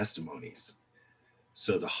testimonies.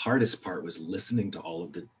 So the hardest part was listening to all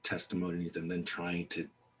of the testimonies and then trying to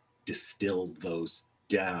distill those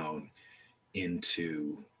down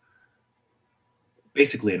into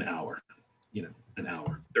basically an hour, an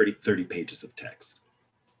hour, 30 pages of text.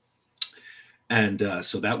 And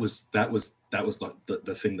so that was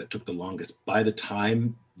the thing that took the longest. By the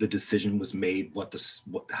time the decision was made,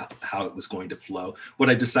 how it was going to flow,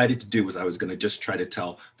 what I decided to do was I was going to just try to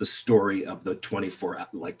tell the story of the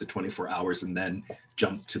 24 hours and then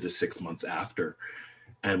jump to the 6 months after.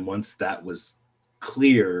 And once that was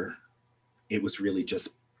clear, it was really just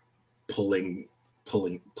pulling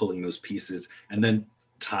those pieces and then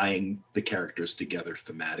tying the characters together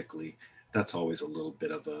thematically. That's always a little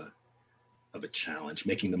bit of a challenge,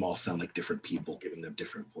 making them all sound like different people, giving them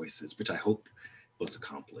different voices, which I hope was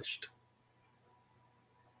accomplished.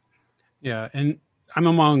 Yeah, and I'm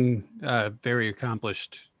among very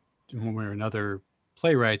accomplished, in one way or another,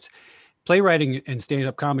 playwrights. Playwriting and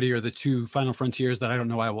stand-up comedy are the two final frontiers that I don't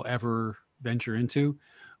know I will ever venture into.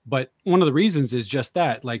 But one of the reasons is just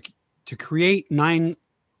that, like, to create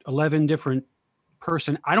 11 different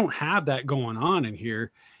person, I don't have that going on in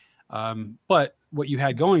here. But what you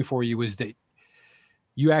had going for you was that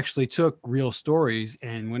you actually took real stories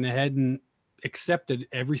and went ahead and accepted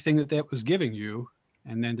everything that was giving you,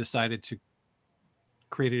 and then decided to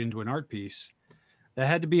create it into an art piece. That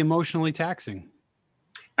had to be emotionally taxing.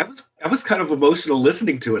 I was kind of emotional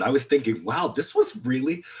listening to it. I was thinking, wow, this was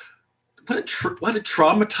really what a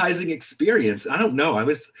traumatizing experience. I don't know. I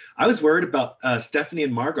was worried about Stephanie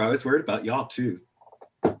and Margot. I was worried about y'all too.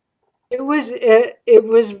 It was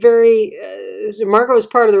very. Margot was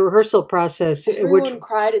part of the rehearsal process. Everyone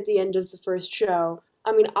cried at the end of the first show.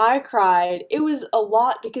 I mean, I cried. It was a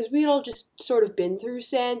lot because we had all just sort of been through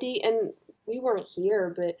Sandy, and we weren't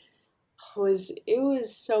here, but it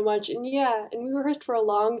was so much. And yeah, and we rehearsed for a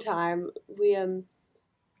long time. We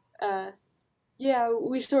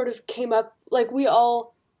sort of came up, like, we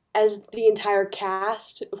all as the entire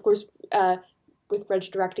cast, of course, with Reg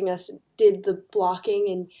directing us, did the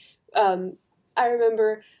blocking, and I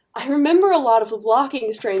remember a lot of the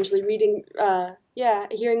blocking. Strangely, reading,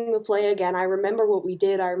 hearing the play again, I remember what we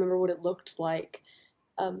did. I remember what it looked like.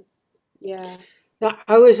 Yeah.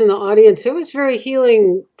 I was in the audience. It was very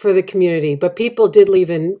healing for the community, but people did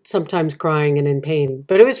leave in sometimes crying and in pain.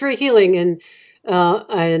 But it was very healing, and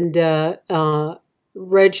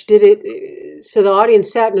Reg did it. So the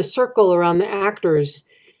audience sat in a circle around the actors,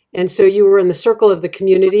 and so you were in the circle of the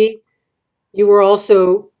community. You were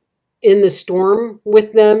also in the storm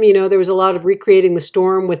with them. You know, there was a lot of recreating the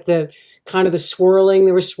storm with the kind of the swirling.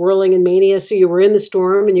 There was swirling and mania. So you were in the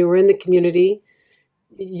storm and you were in the community.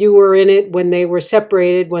 You were in it when they were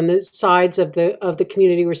separated, when the sides of the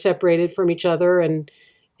community were separated from each other, and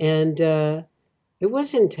it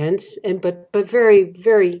was intense but very,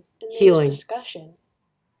 very healing. Discussion.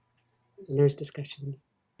 And there's discussion.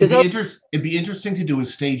 It'd be interesting to do a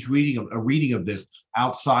stage reading of this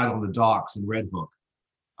outside on the docks in Red Hook.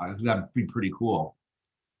 I think that'd be pretty cool.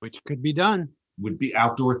 Which could be done. Would be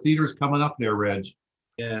outdoor theaters coming up there, Reg.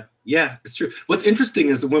 Yeah, it's true. What's interesting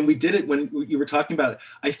is that when we did it, when you were talking about it,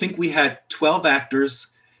 I think we had 12 actors,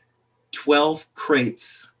 12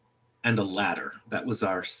 crates, and a ladder. That was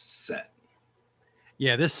our set.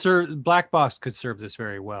 Yeah, this Black Box could serve this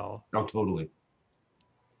very well. Oh, totally.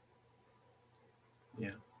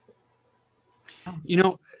 Yeah. You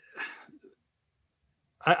know,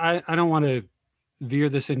 I don't want to veer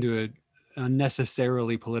this into a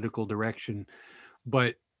unnecessarily political direction,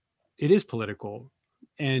 but it is political.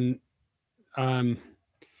 And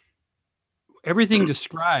everything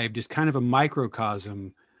described is kind of a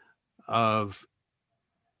microcosm of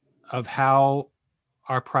how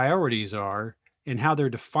our priorities are and how they're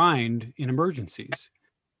defined in emergencies.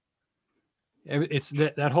 It's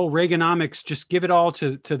that whole Reaganomics, just give it all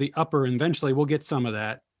to the upper, and eventually we'll get some of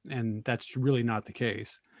that. And that's really not the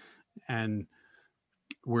case. And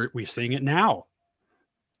we're seeing it now.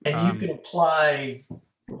 And you can apply,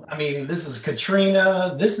 I mean, this is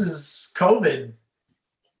Katrina, this is COVID.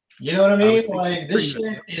 You know what I mean? Like, this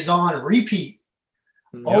shit is on repeat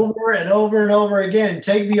over and over and over again.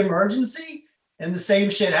 Take the emergency, and the same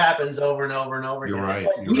shit happens over and over and over again. You're right.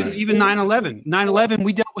 Like, even 9/11. 9/11,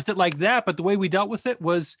 we dealt with it like that, but the way we dealt with it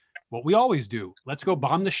was what we always do. Let's go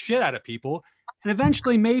bomb the shit out of people. And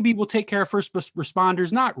eventually maybe we'll take care of first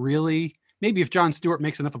responders. Not really. Maybe if Jon Stewart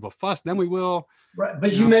makes enough of a fuss, then we will. Right.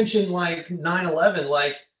 But you mentioned like 9/11,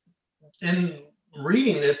 like in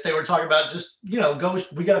reading this, they were talking about just, we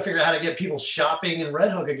got to figure out how to get people shopping in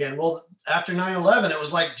Red Hook again. Well, after 9/11, it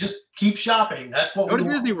was like, just keep shopping. That's what go to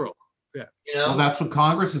Disney World. Yeah. Well, that's what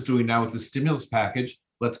Congress is doing now with the stimulus package.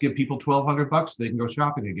 Let's give people $1,200 so they can go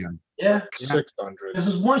shopping again. Yeah. 600. This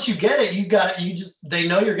is, once you get it, they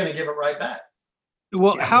know you're going to give it right back.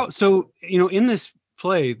 Well, so, in this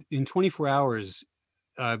play in 24 hours,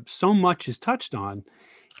 so much is touched on.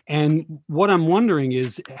 And what I'm wondering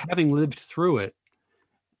is, having lived through it,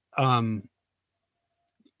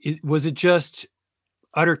 was it just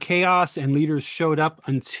utter chaos and leaders showed up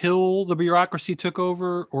until the bureaucracy took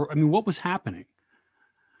over? Or, what was happening?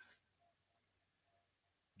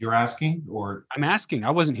 You're asking, or? I'm asking. I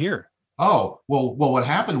wasn't here. Oh, well, what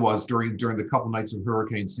happened was during the couple nights of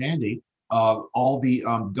Hurricane Sandy, all the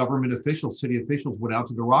government officials, city officials, went out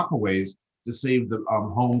to the Rockaways to save the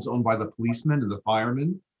homes owned by the policemen and the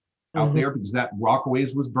firemen out there, because that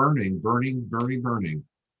Rockaways was burning.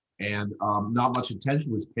 And not much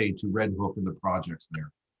attention was paid to Red Hook and the projects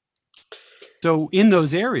there. So in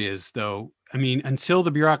those areas, though, until the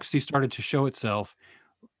bureaucracy started to show itself,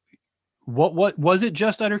 what was it?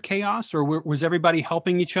 Just utter chaos, or was everybody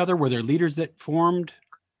helping each other? Were there leaders that formed?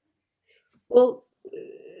 Well,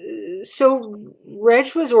 so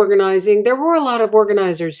Reg was organizing. There were a lot of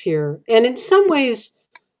organizers here, and in some ways,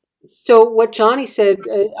 so what Johnny said,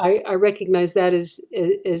 I recognize that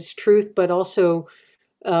as truth, but also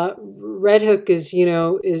Red Hook is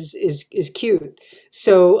cute.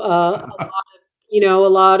 So a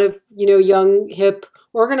lot of young hip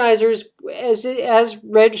organizers, as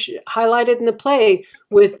Reg highlighted in the play,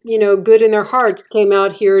 with good in their hearts, came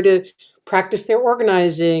out here to practice their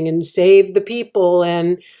organizing and save the people,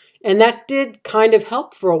 and that did kind of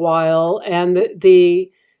help for a while. And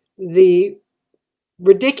the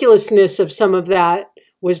ridiculousness of some of that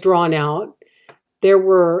was drawn out. There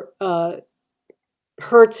were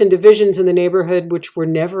hurts and divisions in the neighborhood which were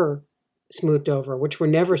never smoothed over, which were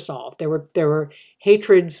never solved. There were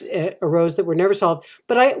hatreds arose that were never solved.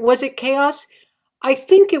 But was it chaos? I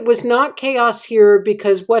think it was not chaos here,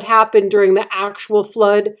 because what happened during the actual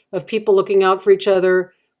flood of people looking out for each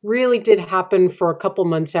other really did happen for a couple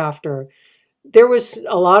months after. There was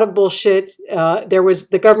a lot of bullshit. There was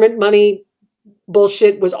the government money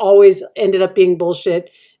bullshit was always ended up being bullshit,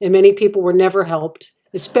 and many people were never helped,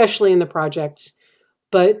 especially in the projects.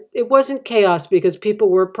 But it wasn't chaos because people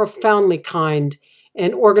were profoundly kind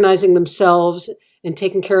and organizing themselves and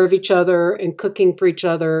taking care of each other and cooking for each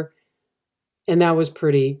other. And that was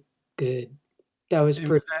pretty good. That was And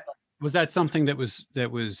pretty. was that something that was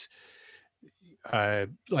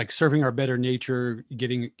like serving our better nature,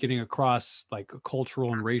 getting across like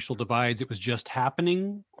cultural and racial divides? It was just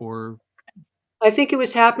happening, or I think it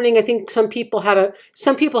was happening. I think some people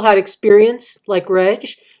had experience like Reg,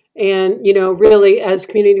 and really as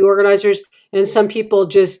community organizers, and some people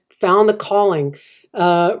just found the calling.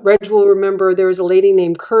 Reg will remember there was a lady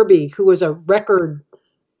named Kirby who was a record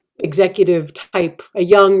executive type, a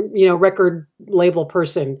young record label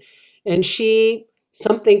person, and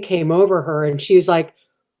something came over her, and she was like,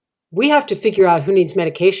 "We have to figure out who needs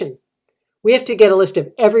medication. We have to get a list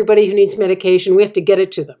of everybody who needs medication. We have to get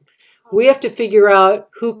it to them. We have to figure out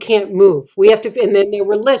who can't move. We have to," and then there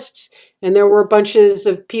were lists, and there were bunches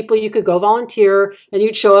of people you could go volunteer, and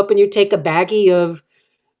you'd show up and you'd take a baggie of,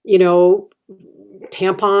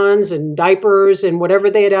 tampons and diapers and whatever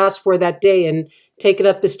they had asked for that day and take it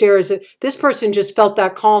up the stairs. This person just felt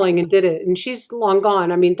that calling and did it, and she's long gone.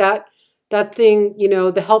 I mean, that thing,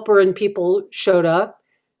 the helper and people showed up.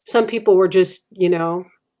 Some people were just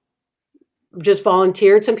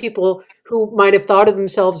volunteered. Some people who might have thought of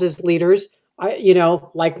themselves as leaders,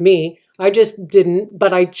 like me, I just didn't,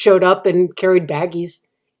 but I showed up and carried baggies.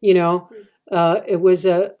 It was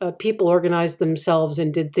people organized themselves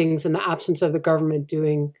and did things in the absence of the government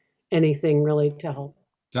doing anything really to help.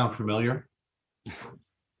 Sound familiar?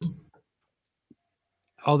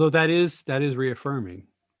 although that is reaffirming.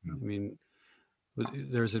 I mean,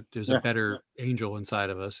 there's a better angel inside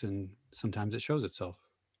of us, and sometimes it shows itself.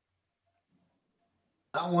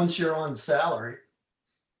 Not once you're on salary.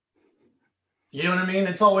 You know what I mean?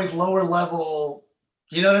 It's always lower level.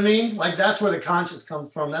 You know what I mean? Like, that's where the conscience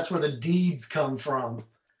comes from. That's where the deeds come from.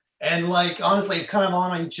 And like, honestly, it's kind of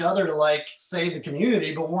on each other to like save the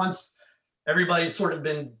community. But once everybody's sort of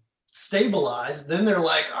been stabilized, then they're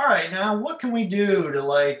like, all right, now what can we do to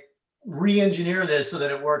like re-engineer this so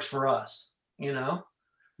that it works for us? Yeah.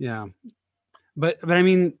 But I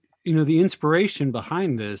mean, the inspiration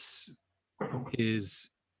behind this is,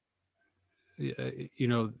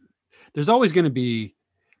 there's always going to be,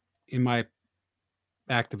 in my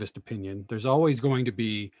activist opinion, there's always going to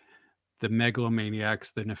be the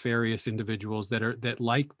megalomaniacs, the nefarious individuals that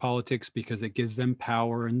like politics because it gives them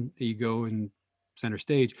power and ego and center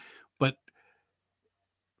stage. But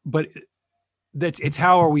it's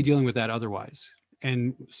how are we dealing with that otherwise?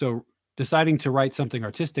 And so deciding to write something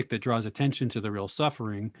artistic that draws attention to the real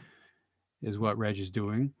suffering is what Reg is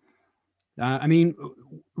doing. I mean,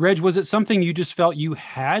 Reg, was it something you just felt you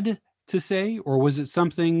had to say, or was it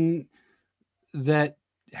something that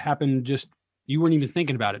happened just, you weren't even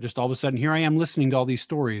thinking about it, just all of a sudden, here I am listening to all these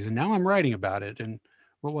stories and now I'm writing about it? And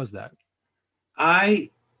what was that? I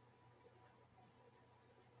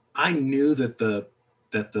knew that the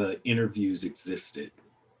interviews existed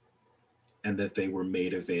and that they were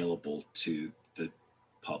made available to the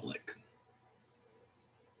public.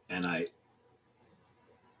 And I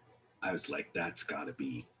was like, that's gotta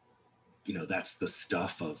be, that's the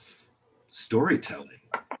stuff of storytelling.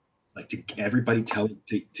 Like to get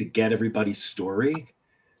everybody's story,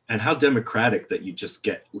 and how democratic that you just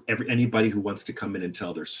get anybody who wants to come in and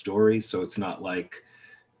tell their story. So it's not like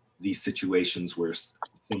these situations where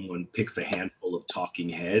someone picks a handful of talking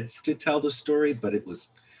heads to tell the story, but it was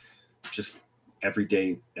just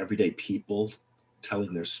everyday people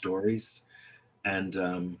telling their stories. And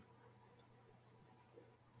I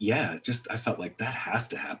felt like that has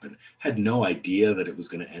to happen. Had no idea that it was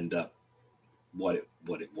going to end up what it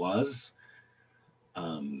was.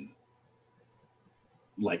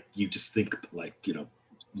 Like, you just think like,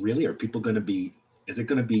 really, is it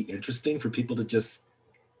going to be interesting for people to just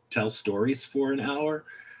tell stories for an hour?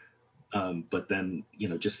 But then,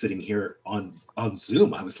 just sitting here on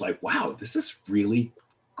Zoom, I was like, wow, this is really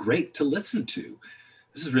great to listen to.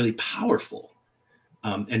 This is really powerful,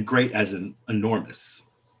 and great as an enormous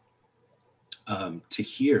to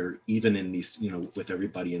hear, even in these, with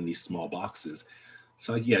everybody in these small boxes.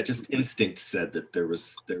 So yeah, just instinct said that there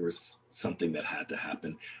was something that had to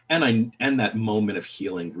happen, and that moment of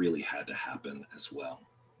healing really had to happen as well.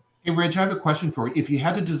 Hey, Reg, I have a question for you. If you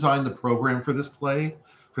had to design the program for this play,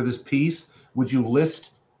 for this piece, would you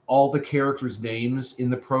list all the characters' names in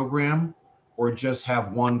the program, or just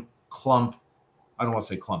have one clump? I don't want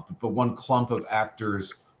to say clump, but one clump of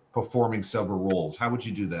actors performing several roles? How would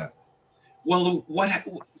you do that? Well,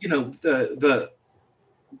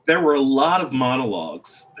 there were a lot of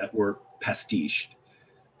monologues that were pastiched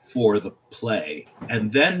for the play,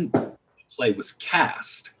 and then the play was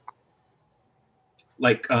cast.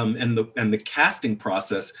 And the casting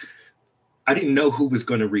process, I didn't know who was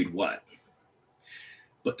going to read what,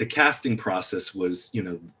 but the casting process was,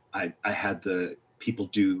 I had the people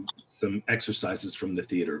do some exercises from the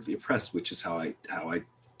Theater of the Oppressed, which is how I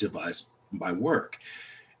devised my work.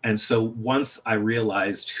 And so once I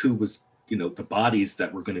realized who was, the bodies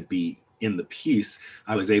that were going to be in the piece,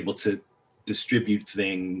 I was able to distribute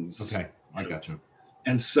things. Okay, I got you.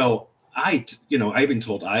 And so I even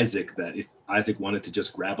told Isaac that if Isaac wanted to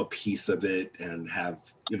just grab a piece of it and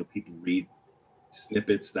have, people read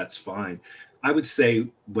snippets, that's fine. I would say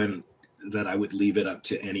that I would leave it up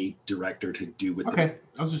to any director to do with Okay,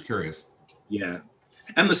 I was just curious. Yeah.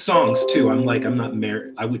 And the songs too. I'm not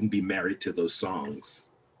married. I wouldn't be married to those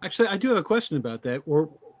songs. Actually, I do have a question about that.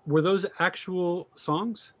 Were those actual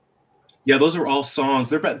songs? Yeah, those are all songs.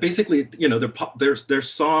 They're basically, they're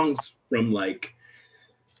songs from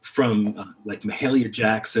Mahalia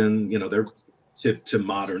Jackson, they're to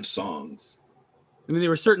modern songs. I mean, they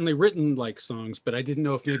were certainly written like songs, but I didn't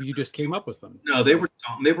know if maybe you just came up with them. No, they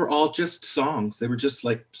were all just songs. They were just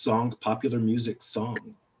like songs, popular music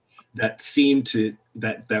songs that seemed to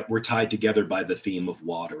that were tied together by the theme of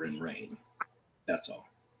water and rain. That's all.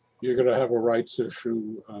 You're going to have a rights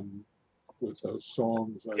issue with those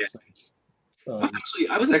songs, I think.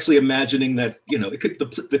 I was actually imagining that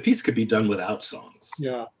the piece could be done without songs.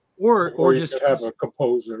 Yeah. Or you just could have a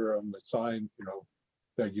composer assigned,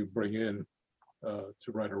 that you bring in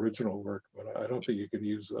to write original work, but I don't think you can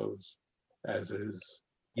use those as is.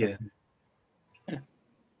 Yeah.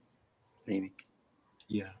 Maybe.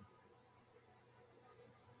 Yeah.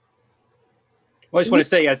 Well, I just want to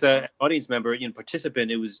say, as an audience member,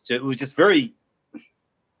 participant, it was just very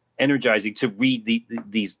energizing to read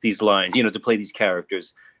these lines, to play these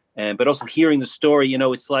characters, but also hearing the story.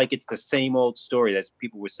 It's like it's the same old story, as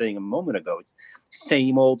people were saying a moment ago. It's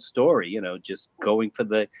same old story, just going for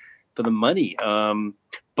the money.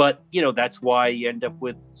 But that's why you end up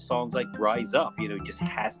with songs like "Rise Up." It just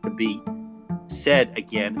has to be said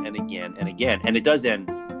again and again and again, and it does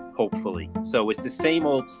end. Hopefully. So it's the same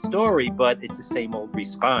old story, but it's the same old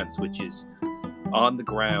response, which is on the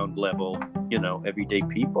ground level, everyday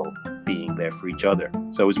people being there for each other.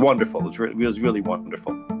 So it was wonderful. It was really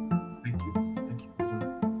wonderful. Thank you.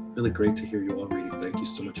 Really great to hear you all reading. Thank you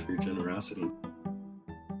so much for your generosity.